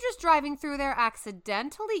 aren't you just driving through there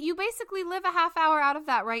accidentally? You basically live a half hour out of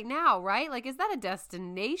that right now, right? Is that a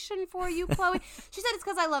destination for you, Chloe? She said it's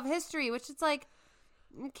because I love history, which it's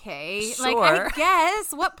okay. Sure. I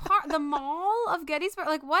guess. What part? The mall of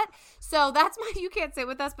Gettysburg? What? So that's my You Can't Sit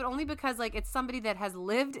With Us, but only because it's somebody that has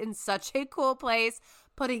lived in such a cool place,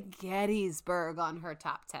 putting Gettysburg on her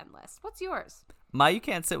top 10 list. What's yours? My You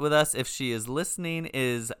Can't Sit With Us, if she is listening,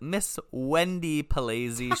 is Miss Wendy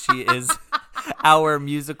Palazzi. She is our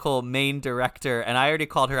musical main director, and I already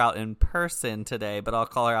called her out in person today, but I'll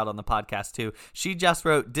call her out on the podcast too. She just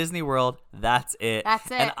wrote Disney World, that's it.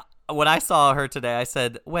 That's it. And when I saw her today, I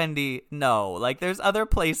said, Wendy, no. Like, there's other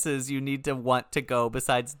places you need to want to go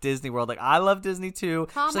besides Disney World. Like, I love Disney too.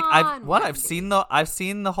 Come She's like, on, Wendy. I've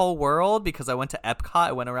seen the whole world because I went to Epcot.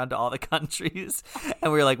 I went around to all the countries,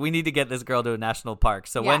 and we were like, we need to get this girl to a national park.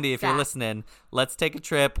 So, Yeah, Wendy, if you're Zach. listening, let's take a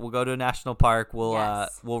trip. We'll go to a national park. We'll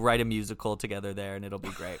Yes. we'll write a musical together there, and it'll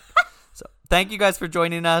be great. So thank you guys for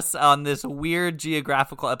joining us on this weird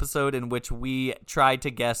geographical episode in which we tried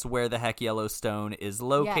to guess where the heck Yellowstone is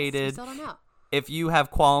located. Yes, we still don't know. If you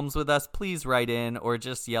have qualms with us, please write in or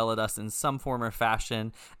just yell at us in some form or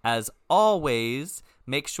fashion. As always,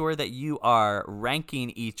 make sure that you are ranking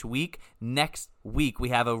each week. Next week, we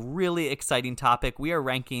have a really exciting topic. We are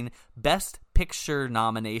ranking Best Picture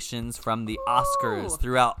nominations from the Oscars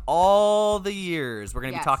throughout all the years. We're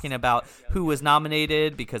going to be talking about who was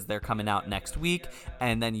nominated because they're coming out next week.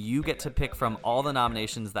 And then you get to pick from all the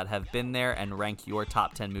nominations that have been there and rank your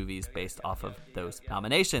top 10 movies based off of those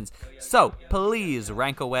nominations. So please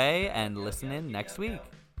rank away and listen in next week.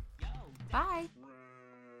 Bye.